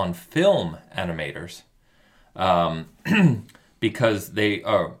up on film animators because they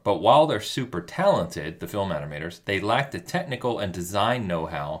are. But while they're super talented, the film animators, they lack the technical and design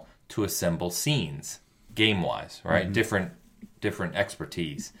know-how to assemble scenes, game-wise, right? Mm-hmm. Different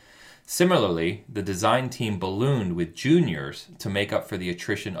expertise. Similarly, the design team ballooned with juniors to make up for the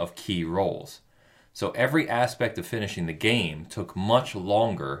attrition of key roles. So every aspect of finishing the game took much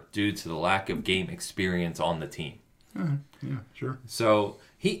longer due to the lack of game experience on the team. Yeah, sure. So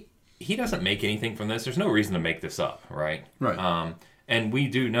he doesn't make anything from this. There's no reason to make this up, right? Right. And we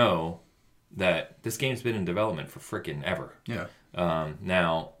do know that this game's been in development for frickin' ever. Yeah.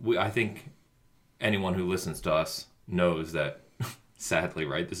 Now, I think anyone who listens to us knows that, sadly,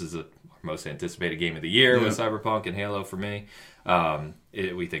 right, this is our most anticipated game of the year with Cyberpunk and Halo for me.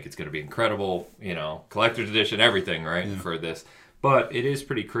 We think it's going to be incredible, collector's edition, everything, right, for this. But it is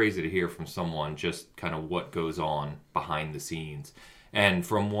pretty crazy to hear from someone just kind of what goes on behind the scenes. And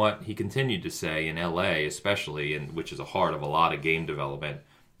from what he continued to say in LA, especially, and which is a heart of a lot of game development,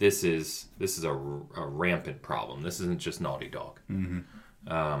 this is a rampant problem. This isn't just Naughty Dog.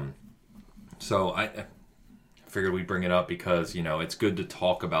 Mm-hmm. So I figured we'd bring it up because, it's good to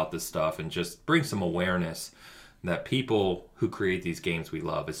talk about this stuff and just bring some awareness that people who create these games we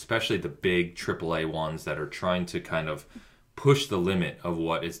love, especially the big AAA ones that are trying to kind of push the limit of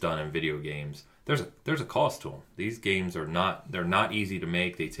what is done in video games, there's a cost to them. These games they're not easy to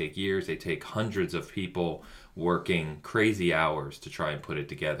make. They take years. They take hundreds of people working crazy hours to try and put it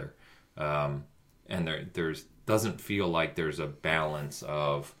together. And there's doesn't feel like there's a balance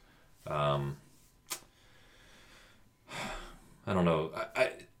of I don't know.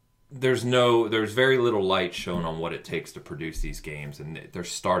 There's very little light shown on what it takes to produce these games, and they're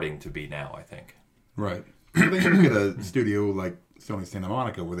starting to be now, I think. Right. I think you look at a studio like Sony Santa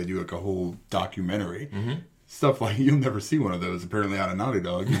Monica where they do like a whole documentary. Mm-hmm. Stuff like you'll never see one of those apparently out of Naughty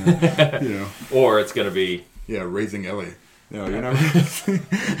Dog. Or it's going to be Raising Ellie. You're never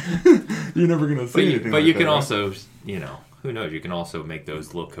gonna see anything. But you can also, who knows? You can also make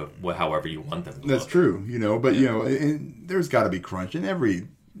those look however you want them to look. That's true, But and there's got to be crunch in every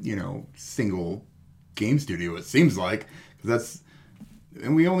single game studio. It seems like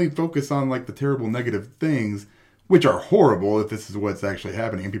and we only focus on like the terrible negative things, which are horrible if this is what's actually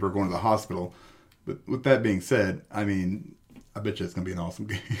happening and people are going to the hospital. But with that being said, I mean, I bet you it's going to be an awesome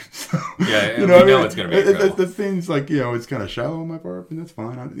game. So, we know it's going to be incredible. That seems like, it's kind of shallow on my part, and that's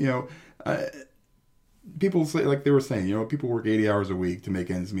fine. People say, like they were saying, people work 80 hours a week to make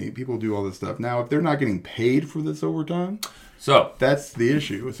ends meet. People do all this stuff. Now, if they're not getting paid for this overtime, so that's the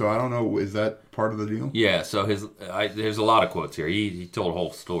issue. So I don't know, is that part of the deal? Yeah, so there's a lot of quotes here. He told a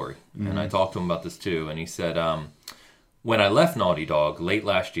whole story, and I talked to him about this too, and he said, when I left Naughty Dog late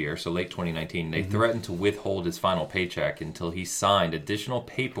last year, so late 2019, they threatened to withhold his final paycheck until he signed additional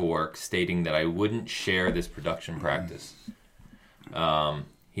paperwork stating that I wouldn't share this production practice.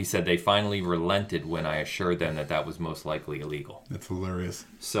 He said they finally relented when I assured them that was most likely illegal. That's hilarious.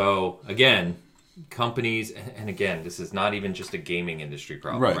 So, again, companies, and again, this is not even just a gaming industry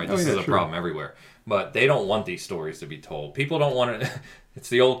problem, right? This is a problem everywhere. But they don't want these stories to be told. People don't want to, it's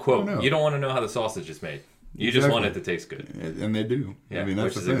the old quote, you don't want to know how the sausage is made. You just want it to taste good. And they do. Yeah,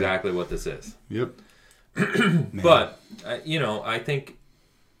 which is exactly what this is. Yep. But, I think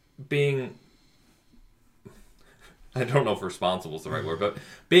being, I don't know if responsible is the right word, but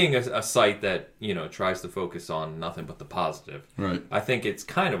being a site that, tries to focus on nothing but the positive. Right. I think it's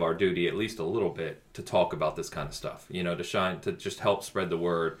kind of our duty, at least a little bit, to talk about this kind of stuff, to just help spread the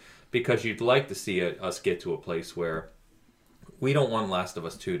word, because you'd like to see us get to a place where we don't want Last of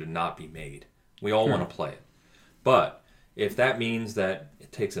Us 2 to not be made. We all want to play it. But if that means that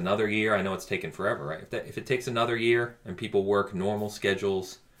it takes another year, I know it's taken forever, right? If it takes another year and people work normal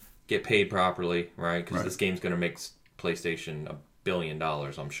schedules, get paid properly, right? Because this game's going to make PlayStation $1 billion,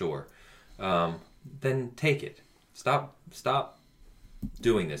 I'm sure. Then take it. Stop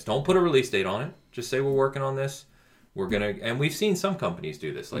doing this. Don't put a release date on it. Just say we're working on this. And we've seen some companies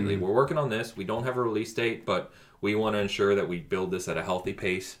do this lately. We're working on this. We don't have a release date, but we want to ensure that we build this at a healthy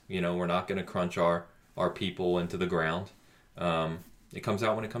pace. We're not going to crunch our people into the ground. It comes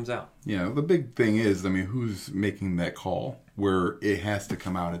out when it comes out. Yeah, the big thing is, who's making that call where it has to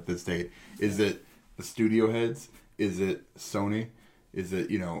come out at this date? Is it the studio heads? Is it Sony? Is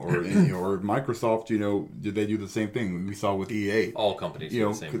it, or Microsoft, did they do the same thing? We saw with EA. All companies do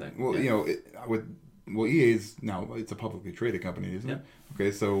the same thing. Well, EA's now, it's a publicly traded company, isn't it?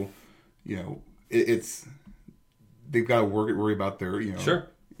 Okay, so, it's, they've got to worry about their, Sure.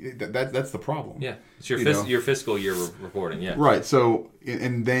 That's the problem. Yeah, it's your fiscal year reporting. Yeah, right. So,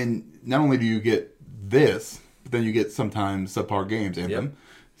 and then not only do you get this, but then you get sometimes subpar games in them.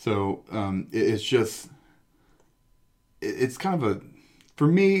 So it's just, it's kind of for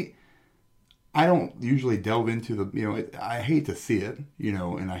me. I don't usually delve into the I hate to see it,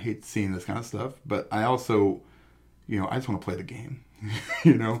 and I hate seeing this kind of stuff. But I also, I just want to play the game,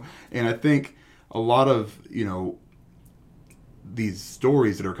 and I think a lot of these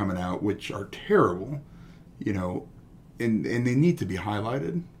stories that are coming out, which are terrible, and they need to be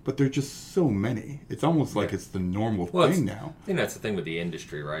highlighted, but there's just so many. It's almost like it's the normal thing now. I think that's the thing with the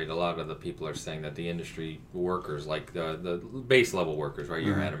industry, right? A lot of the people are saying that the industry workers, like the base level workers, right?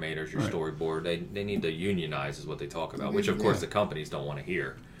 Your animators, your storyboard, they need to unionize is what they talk about, which of course the companies don't want to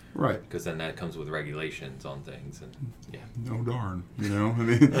hear. Right. Because then that comes with regulations on things. And no darn.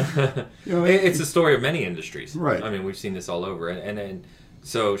 It's a story of many industries. Right. We've seen this all over. And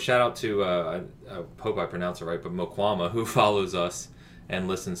so shout out to, I hope I pronounce it right, but Mokwama, who follows us and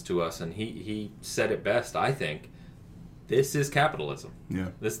listens to us. And he said it best, I think. This is capitalism. Yeah.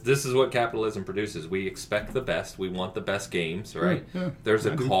 This is what capitalism produces. We expect the best. We want the best games, right? Yeah. There's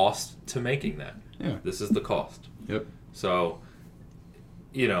a cost to making that. Yeah. This is the cost. Yep. So...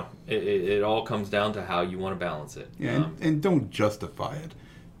 it all comes down to how you want to balance it. Yeah, and don't justify it.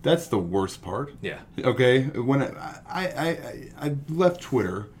 That's the worst part. Yeah. Okay? When I left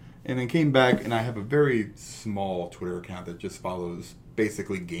Twitter and then came back, and I have a very small Twitter account that just follows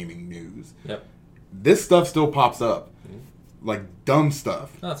basically gaming news. Yep. This stuff still pops up. Like dumb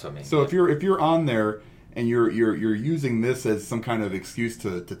stuff. That's what I mean. So if you're on there and you're using this as some kind of excuse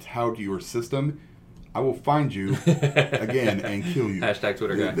to tout your system, I will find you again and kill you. Hashtag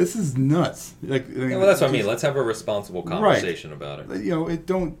Twitter guy. This is nuts. That's what I mean. Let's have a responsible conversation about it.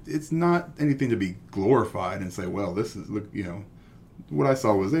 It's not anything to be glorified and say, well, this is what I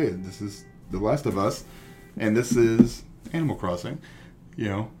saw was this is The Last of Us, and this is Animal Crossing.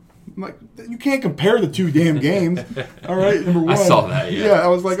 Like, you can't compare the two damn games. All right, number one. I saw that. Yeah, I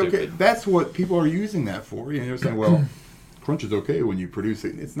was like, stupid. Okay, that's what people are using that for. They're saying, well, crunch is okay when you produce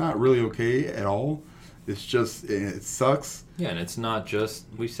it. It's not really okay at all. It's just, it sucks. Yeah, and it's not just,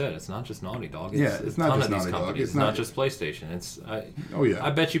 we said, it's not just Naughty Dog. It's not just Naughty Dog. It's not just PlayStation. I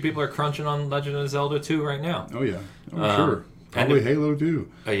bet you people are crunching on Legend of Zelda 2 right now. Oh, yeah. Sure. Probably Halo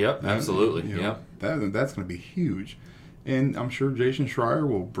 2. Yep, absolutely. Yep. That's going to be huge. And I'm sure Jason Schreier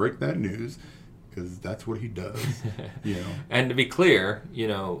will break that news because that's what he does. And to be clear,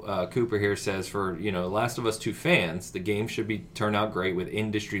 Cooper here says for, Last of Us 2 fans, the game should turn out great with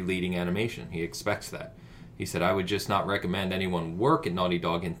industry-leading animation. He expects that. He said, I would just not recommend anyone work at Naughty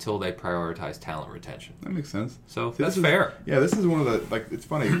Dog until they prioritize talent retention. That makes sense. So that's fair. Yeah, this is one of the, it's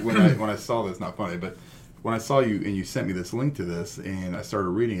funny, when I saw this, not funny, but when I saw you and you sent me this link to this and I started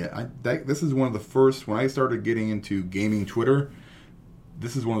reading it, this is one of the first, when I started getting into gaming Twitter,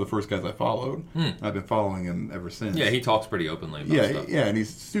 this is one of the first guys I followed. I've been following him ever since. Yeah, he talks pretty openly about stuff. Yeah, and he's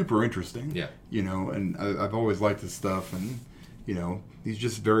super interesting. Yeah. And I've always liked his stuff, and, he's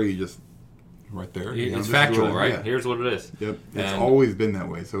just right there. It's factual, right? Yeah. Here's what it is. Yep. It's always been that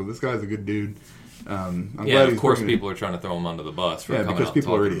way. So this guy's a good dude. I'm glad of course people are trying to throw him under the bus for coming out and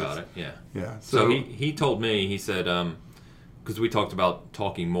talking about it. Yeah. Yeah. So he told me, he said, because we talked about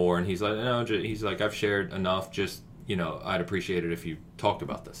talking more, and he's like, no, he's like, I've shared enough, just, I'd appreciate it if you talked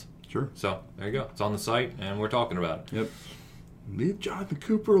about this. Sure. So there you go. It's on the site, and we're talking about it. Yep. Leave Jonathan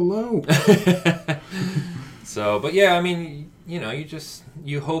Cooper alone. So, but yeah,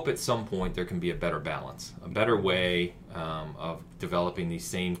 you hope at some point there can be a better balance, a better way of developing the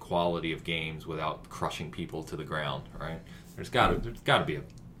same quality of games without crushing people to the ground, right? There's got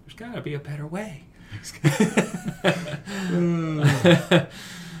to be a better way.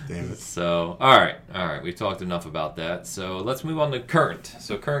 Damn it. So, all right. We talked enough about that. So let's move on to current.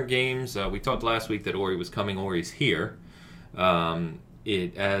 So current games. We talked last week that Ori was coming. Ori's here.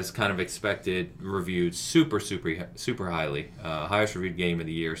 It, as kind of expected, reviewed super highly. Highest reviewed game of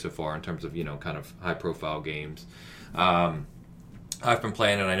the year so far in terms of kind of high profile games. I've been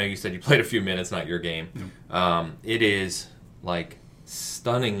playing it. I know you said you played a few minutes, not your game. Yep. It is like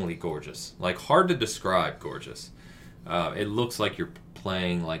stunningly gorgeous, like hard to describe gorgeous. It looks like you're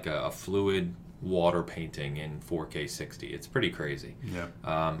playing like a fluid water painting in 4K 60. It's pretty crazy.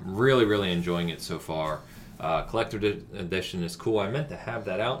 Yeah. Really enjoying it so far. Collector edition is cool. I meant to have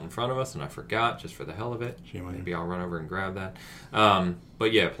that out in front of us, and I forgot just for the hell of it. Maybe I'll run over and grab that.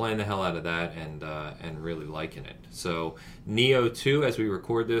 But yeah, playing the hell out of that and really liking it. So Nioh 2, as we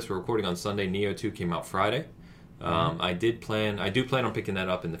record this, we're recording on Sunday. Nioh 2 came out Friday. I do plan on picking that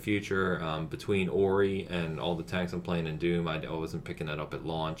up in the future. Between Ori and all the tanks I'm playing in Doom, I wasn't picking that up at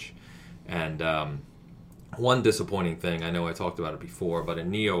launch. And one disappointing thing, I know I talked about it before, but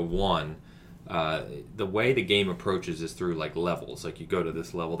in Nioh 1, the way the game approaches is through like levels. Like you go to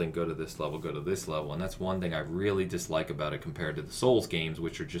this level, then go to this level, go to this level, and that's one thing I really dislike about it compared to the Souls games,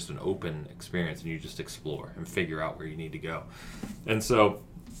 which are just an open experience and you just explore and figure out where you need to go. And so,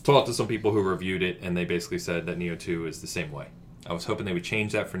 talked to some people who reviewed it, and they basically said that Nioh 2 is the same way. I was hoping they would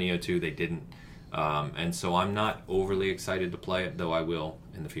change that for Nioh 2. They didn't, and so I'm not overly excited to play it, though I will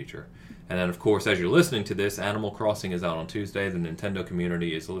in the future. And then, of course, as you're listening to this, Animal Crossing is out on Tuesday. The Nintendo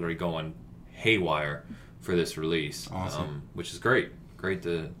community is literally going haywire for this release, awesome. Which is great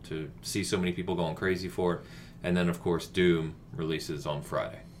to see so many people going crazy for it. And then of course Doom releases on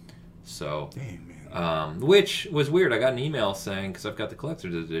Friday, so dang, man. Which was weird. I got an email saying, because I've got the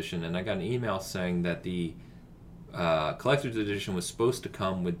collector's edition, and I got an email saying that the collector's edition was supposed to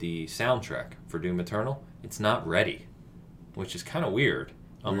come with the soundtrack for Doom Eternal. It's not ready, which is kind of weird.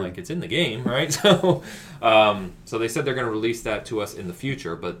 I'm like, it's in the game, right? So they said they're going to release that to us in the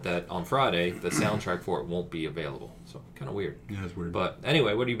future, but that on Friday, the soundtrack for it won't be available. So kind of weird. Yeah, it's weird. But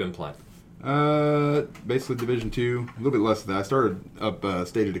anyway, what have you been playing? Basically Division 2, a little bit less of that. I started up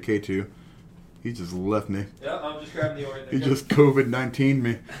State of Decay 2. He just left me. Yeah, I'm just grabbing the Ori. He just COVID-19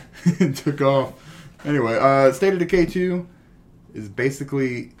 me and took off. Anyway, State of Decay 2 is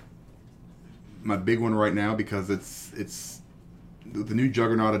basically my big one right now because it's the new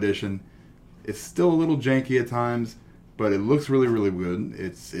Juggernaut edition. It's still a little janky at times, but it looks really good.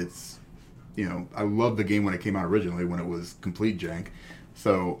 It's I loved the game when it came out originally when it was complete jank.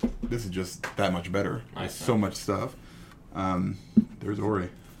 So this is just that much better. Nice. So much stuff. There's Ori.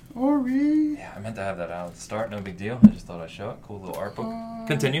 Ori. Yeah, I meant to have that out at the start. No big deal. I just thought I'd show it. Cool little art book.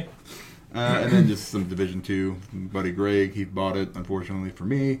 Continue. And then just some Division 2. Buddy Greg, he bought it, unfortunately for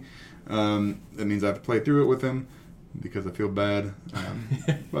me. That means I have to play through it with him because I feel bad.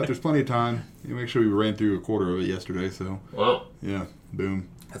 But there's plenty of time. Make sure we ran through a quarter of it yesterday, so... Whoa. Yeah, boom.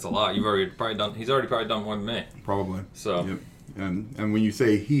 That's a lot. He's already probably done more than me. Probably. So... Yep. And when you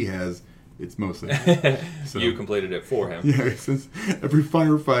say he has, it's mostly... So, you completed it for him. Yeah, since every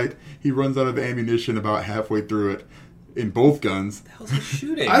firefight, he runs out of ammunition about halfway through it. In both guns. What the hell's he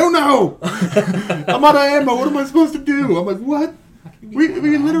shooting? I don't know! I'm out of ammo. What am I supposed to do? I'm like, what? We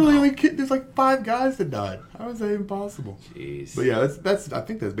literally only there's like 5 guys that died. How is that even possible? Jeez. But yeah, that's I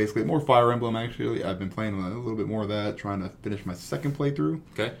think that's basically it. More Fire Emblem actually. I've been playing a little bit more of that, trying to finish my second playthrough.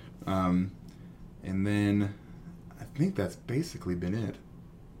 Okay. And then I think that's basically been it.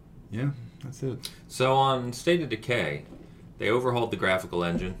 Yeah, that's it. So on State of Decay, they overhauled the graphical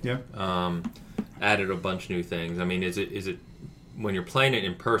engine. Yeah. Added a bunch of new things. I mean, is it when you're playing it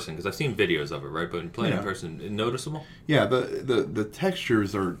in person? Because I've seen videos of it, right? But when you're playing it in person, noticeable? Yeah, the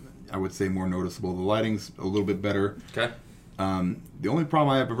textures are, I would say, more noticeable. The lighting's a little bit better. Okay. The only problem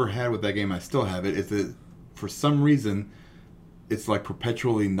I have ever had with that game, I still have it, is that for some reason, it's like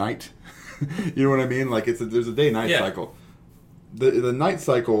perpetually night. You know what I mean? Like there's a day-night cycle. The night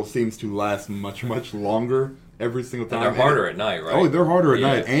cycle seems to last much longer every single time. And they're harder at night, right? Oh, they're harder at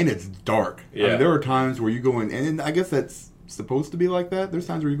night, and it's dark. Yeah. I mean, there are times where you go in, and I guess that's supposed to be like that. There's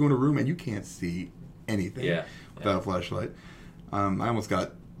times where you go in a room and you can't see anything without a flashlight. I almost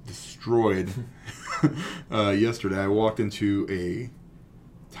got destroyed yesterday. I walked into a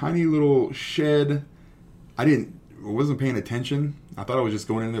tiny little shed. I wasn't paying attention. I thought I was just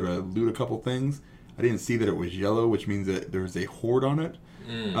going in there to loot a couple things. I didn't see that it was yellow, which means that there's a horde on it.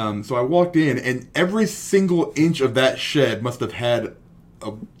 So I walked in, and every single inch of that shed must have had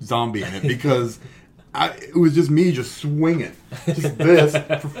a zombie in it because it was just me just swinging, just this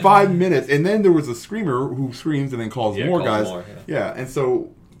for 5 minutes, and then there was a screamer who screams and then calls more guys. And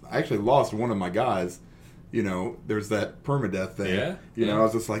so I actually lost one of my guys you know, there's that permadeath thing. Yeah, You know, yeah. I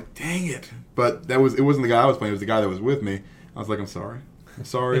was just like, dang it. But it wasn't the guy I was playing, it was the guy that was with me. I was like, I'm sorry.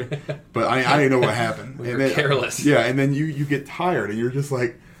 But I didn't know what happened. We were careless. Yeah, and then you get tired and you're just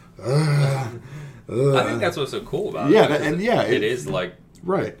like, I think that's what's so cool about Yeah, it. that- and yeah, it is like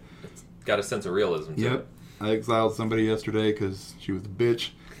right. it's got a sense of realism to Yep. it. I exiled somebody yesterday because she was a bitch.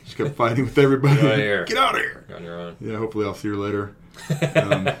 She kept fighting with everybody. Get out of here. Get out of here. You're on your own. Yeah, hopefully I'll see her later.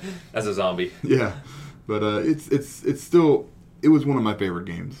 As a zombie. Yeah, but it's still, it was one of my favorite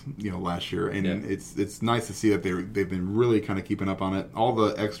games, you know, last year, and Yeah. it's nice to see that they've been really kind of keeping up on it. All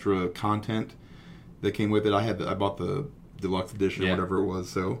the extra content that came with it, I bought the deluxe edition Yeah. or whatever it was,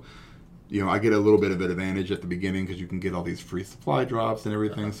 so you know I get a little bit of an advantage at the beginning because you can get all these free supply drops and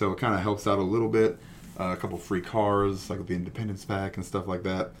everything, so it kind of helps out a little bit. A couple free cars like the Independence Pack and stuff like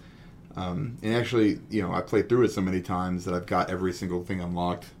that. And actually, you know, I played through it so many times that I've got every single thing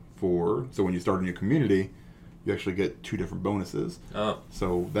unlocked for. So when you start a new community, you actually get 2 different bonuses. Oh.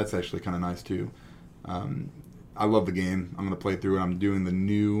 So that's actually kind of nice too. I love the game. I'm going to play through it. I'm doing the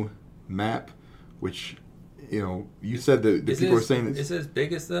new map, which, you know, you said that the people are saying is it as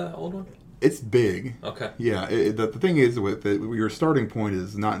big as the old one? it's big. Okay. Yeah. The thing is with it, your starting point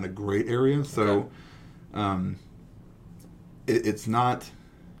is not in a great area, so it's not.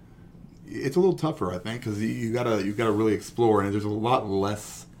 It's a little tougher, I think, because you gotta really explore, and there's a lot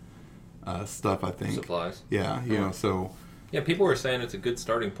less stuff, I think. Supplies. Yeah, you know, so Yeah, people were saying it's a good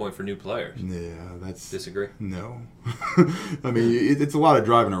starting point for new players. yeah, that's Disagree? no. I mean, it's a lot of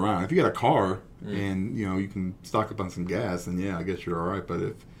driving around. If you got a car and you know you can stock up on some gas, then yeah, I guess you're all right.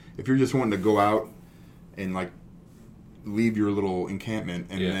 But if you're just wanting to go out and like leave your little encampment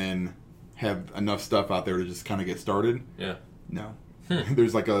and then have enough stuff out there to just kind of get started, Yeah. no.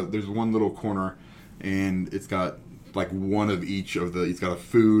 There's one little corner, and it's got like one of each of the. It's got a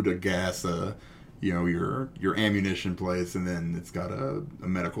food, a gas, you know, your ammunition place, and then it's got a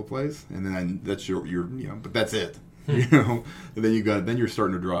medical place, and then that's your you know. But that's it, you know. And then you're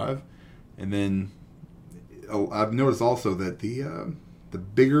starting to drive, and then I've noticed also that the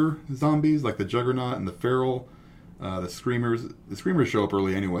bigger zombies like the Juggernaut and the Feral. The Screamers show up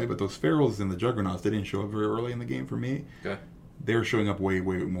early anyway, but those Ferals and the Juggernauts, they didn't show up very early in the game for me. Okay. They're showing up way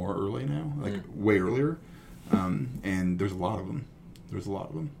more early now, like way earlier. And there's a lot of them. There's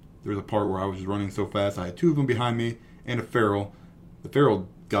a part where I was just running so fast, I had 2 of them behind me and a Feral. The Feral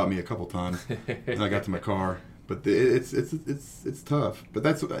got me a couple times, and I got to my car. But it's tough. But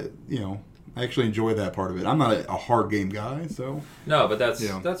that's you know. I actually enjoy that part of it. I'm not a hard game guy, so No, but that's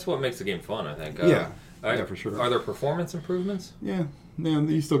Yeah. that's what makes the game fun, I think. Yeah, for sure. Are there performance improvements? yeah,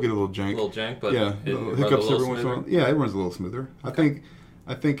 you still get a little jank. A little jank, but yeah, it little runs hiccups a little every once in a while. smoother? Yeah, it runs a little smoother. I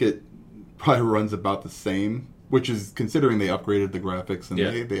think it probably runs about the same, which is considering they upgraded the graphics and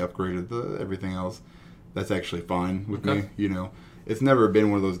they upgraded everything else. That's actually fine with me. You know, it's never been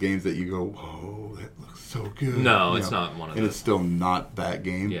one of those games that you go, whoa, that looks so good. No, You it's know, not one of and those. it's still not that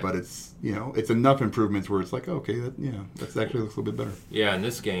game, but it's you know it's enough improvements where it's like okay, that's actually looks a little bit better. Yeah, and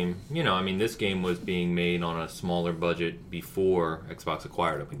this game, you know, I mean, this game was being made on a smaller budget before Xbox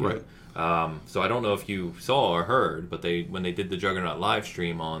acquired it again. Right. So I don't know if you saw or heard, but when they did the Juggernaut live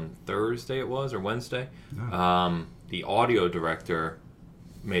stream on Thursday, it was, or Wednesday, the audio director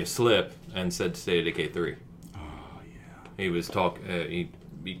made a slip and said State of Decay 3. Oh yeah, He was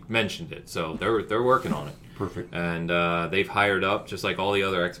he mentioned it, so they're working on it. perfect. And they've hired up, just like all the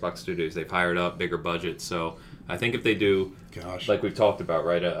other Xbox studios, they've hired up bigger budgets. So I think if they do, like we've talked about,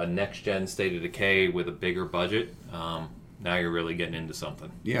 right, a next-gen State of Decay with a bigger budget, now you're really getting into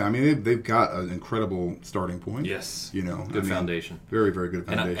something. Yeah, I mean they've got an incredible starting point. Yes. You know, Good foundation. Very good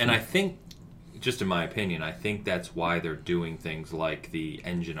foundation. And I think, just in my opinion, I think that's why they're doing things like the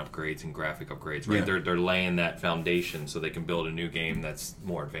engine upgrades and graphic upgrades, right? Yeah. They're laying that foundation so they can build a new game that's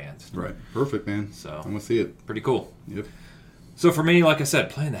more advanced. Right. Perfect, man. So I'm gonna see it. Pretty cool. Yep. So for me, like I said,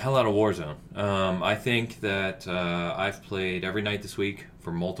 playing the hell out of Warzone. I think that I've played every night this week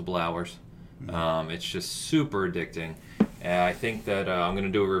for multiple hours. It's just super addicting. I think that I'm going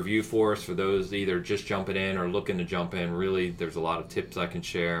to do a review for us for those either just jumping in or looking to jump in. Really, there's a lot of tips I can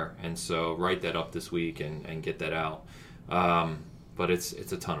share, and so write that up this week and get that out. But it's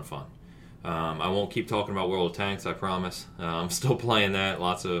a ton of fun. I won't keep talking about World of Tanks, I promise. I'm still playing that.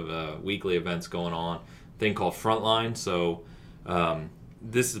 Lots of weekly events going on. Thing called Frontline. So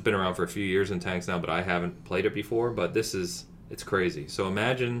this has been around for a few years in Tanks now, but I haven't played it before. But it's crazy. So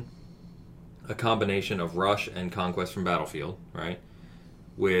imagine a combination of Rush and Conquest from Battlefield, right?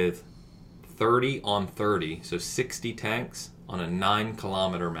 With 30 on 30, so 60 tanks on a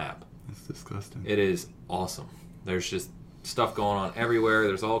 9-kilometer map. That's disgusting. It is awesome. There's just stuff going on everywhere.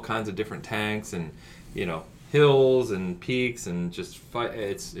 There's all kinds of different tanks, and hills and peaks and just fight.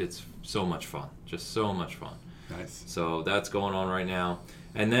 It's so much fun, just so much fun. Nice. So that's going on right now.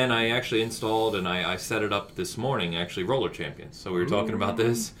 And then I actually installed and I set it up this morning, actually, Roller Champions. So we were talking about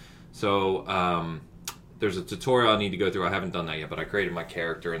this. So there's a tutorial I need to go through. I haven't done that yet, but I created my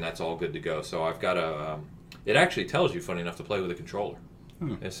character, and that's all good to go. So I've got it actually tells you, funny enough, to play with a controller.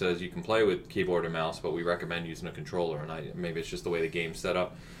 It says you can play with keyboard and mouse, but we recommend using a controller. And maybe it's just the way the game's set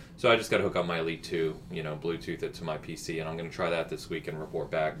up. So I just got to hook up my Elite 2, Bluetooth it to my PC, and I'm going to try that this week and report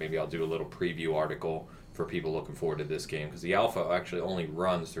back. Maybe I'll do a little preview article for people looking forward to this game, because the alpha actually only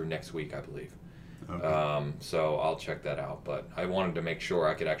runs through next week, I believe. Okay. So I'll check that out. But I wanted to make sure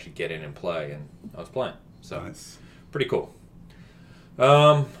I could actually get in and play, and I was playing. So nice. Pretty cool.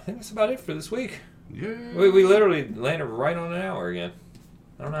 I think that's about it for this week. Yeah. We literally landed right on an hour again.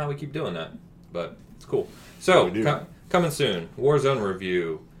 I don't know how we keep doing that, but it's cool. So, coming soon, Warzone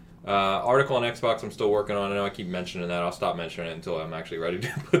review. Article on Xbox I'm still working on. I know I keep mentioning that. I'll stop mentioning it until I'm actually ready to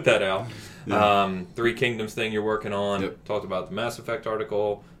put that out. Yeah. Three Kingdoms thing you're working on. Yep. Talked about the Mass Effect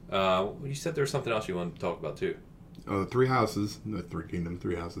article. You said there was something else you wanted to talk about too. Three houses. No, Three Kingdoms,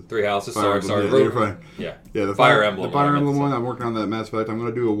 Three houses. Three houses. Fire sorry. Yeah, you're fine. Yeah. The Fire Emblem. The Fire Emblem one. I'm working on that Mass Effect. I'm going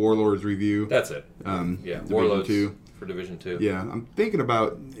to do a Warlords review. That's it. Warlords 2. For Division 2. Yeah, I'm thinking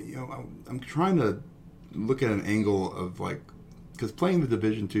about, I'm trying to look at an angle of because playing the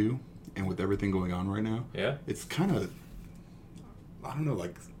Division 2 and with everything going on right now, it's kind of, I don't know,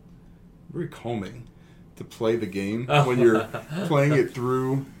 very calming to play the game when you're playing it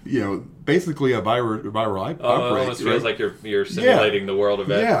through, basically a viral outbreak. It almost feels like you're simulating the world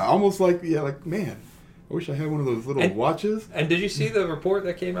event. Yeah, almost man, I wish I had one of those little watches. And did you see the report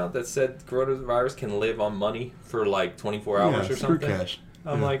that came out that said coronavirus can live on money for 24 hours or something? Cash.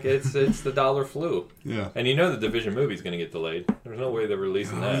 I'm like, it's the dollar flu. Yeah. And the Division movie's going to get delayed. There's no way they're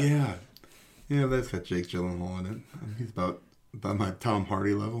releasing that. Yeah. Yeah, that's got Jake Gyllenhaal in it. He's about my Tom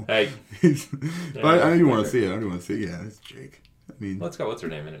Hardy level. Hey. But I know you want to see it. I do want to see it. Yeah, it's Jake. It's got what's her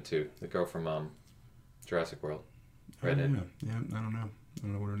name in it too? The girl from Jurassic World. Redhead. Yeah, I don't know. I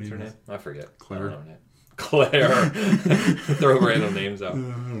don't know what her name is. I forget. Claire. I don't know her name. Claire. Throw random names out. I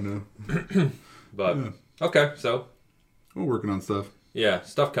don't know. But, okay, so. We're working on stuff. Yeah,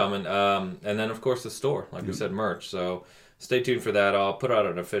 stuff coming. And then, of course, the store. Like we said, merch. So stay tuned for that. I'll put out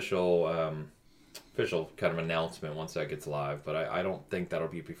an official kind of announcement once that gets live. But I don't think that'll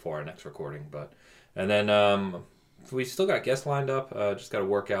be before our next recording. And then we still got guests lined up. Just got to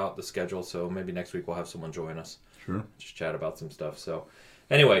work out the schedule. So maybe next week we'll have someone join us. Sure. Just chat about some stuff. So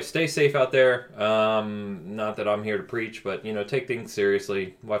anyway, stay safe out there. Not that I'm here to preach, but, take things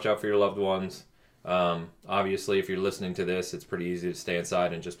seriously. Watch out for your loved ones. Obviously, if you're listening to this, it's pretty easy to stay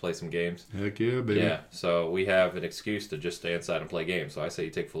inside and just play some games. Heck yeah, baby. Yeah, so we have an excuse to just stay inside and play games. So I say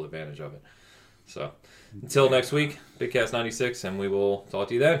you take full advantage of it. So until next week, Big Cast 96, and we will talk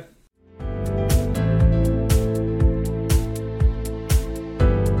to you then.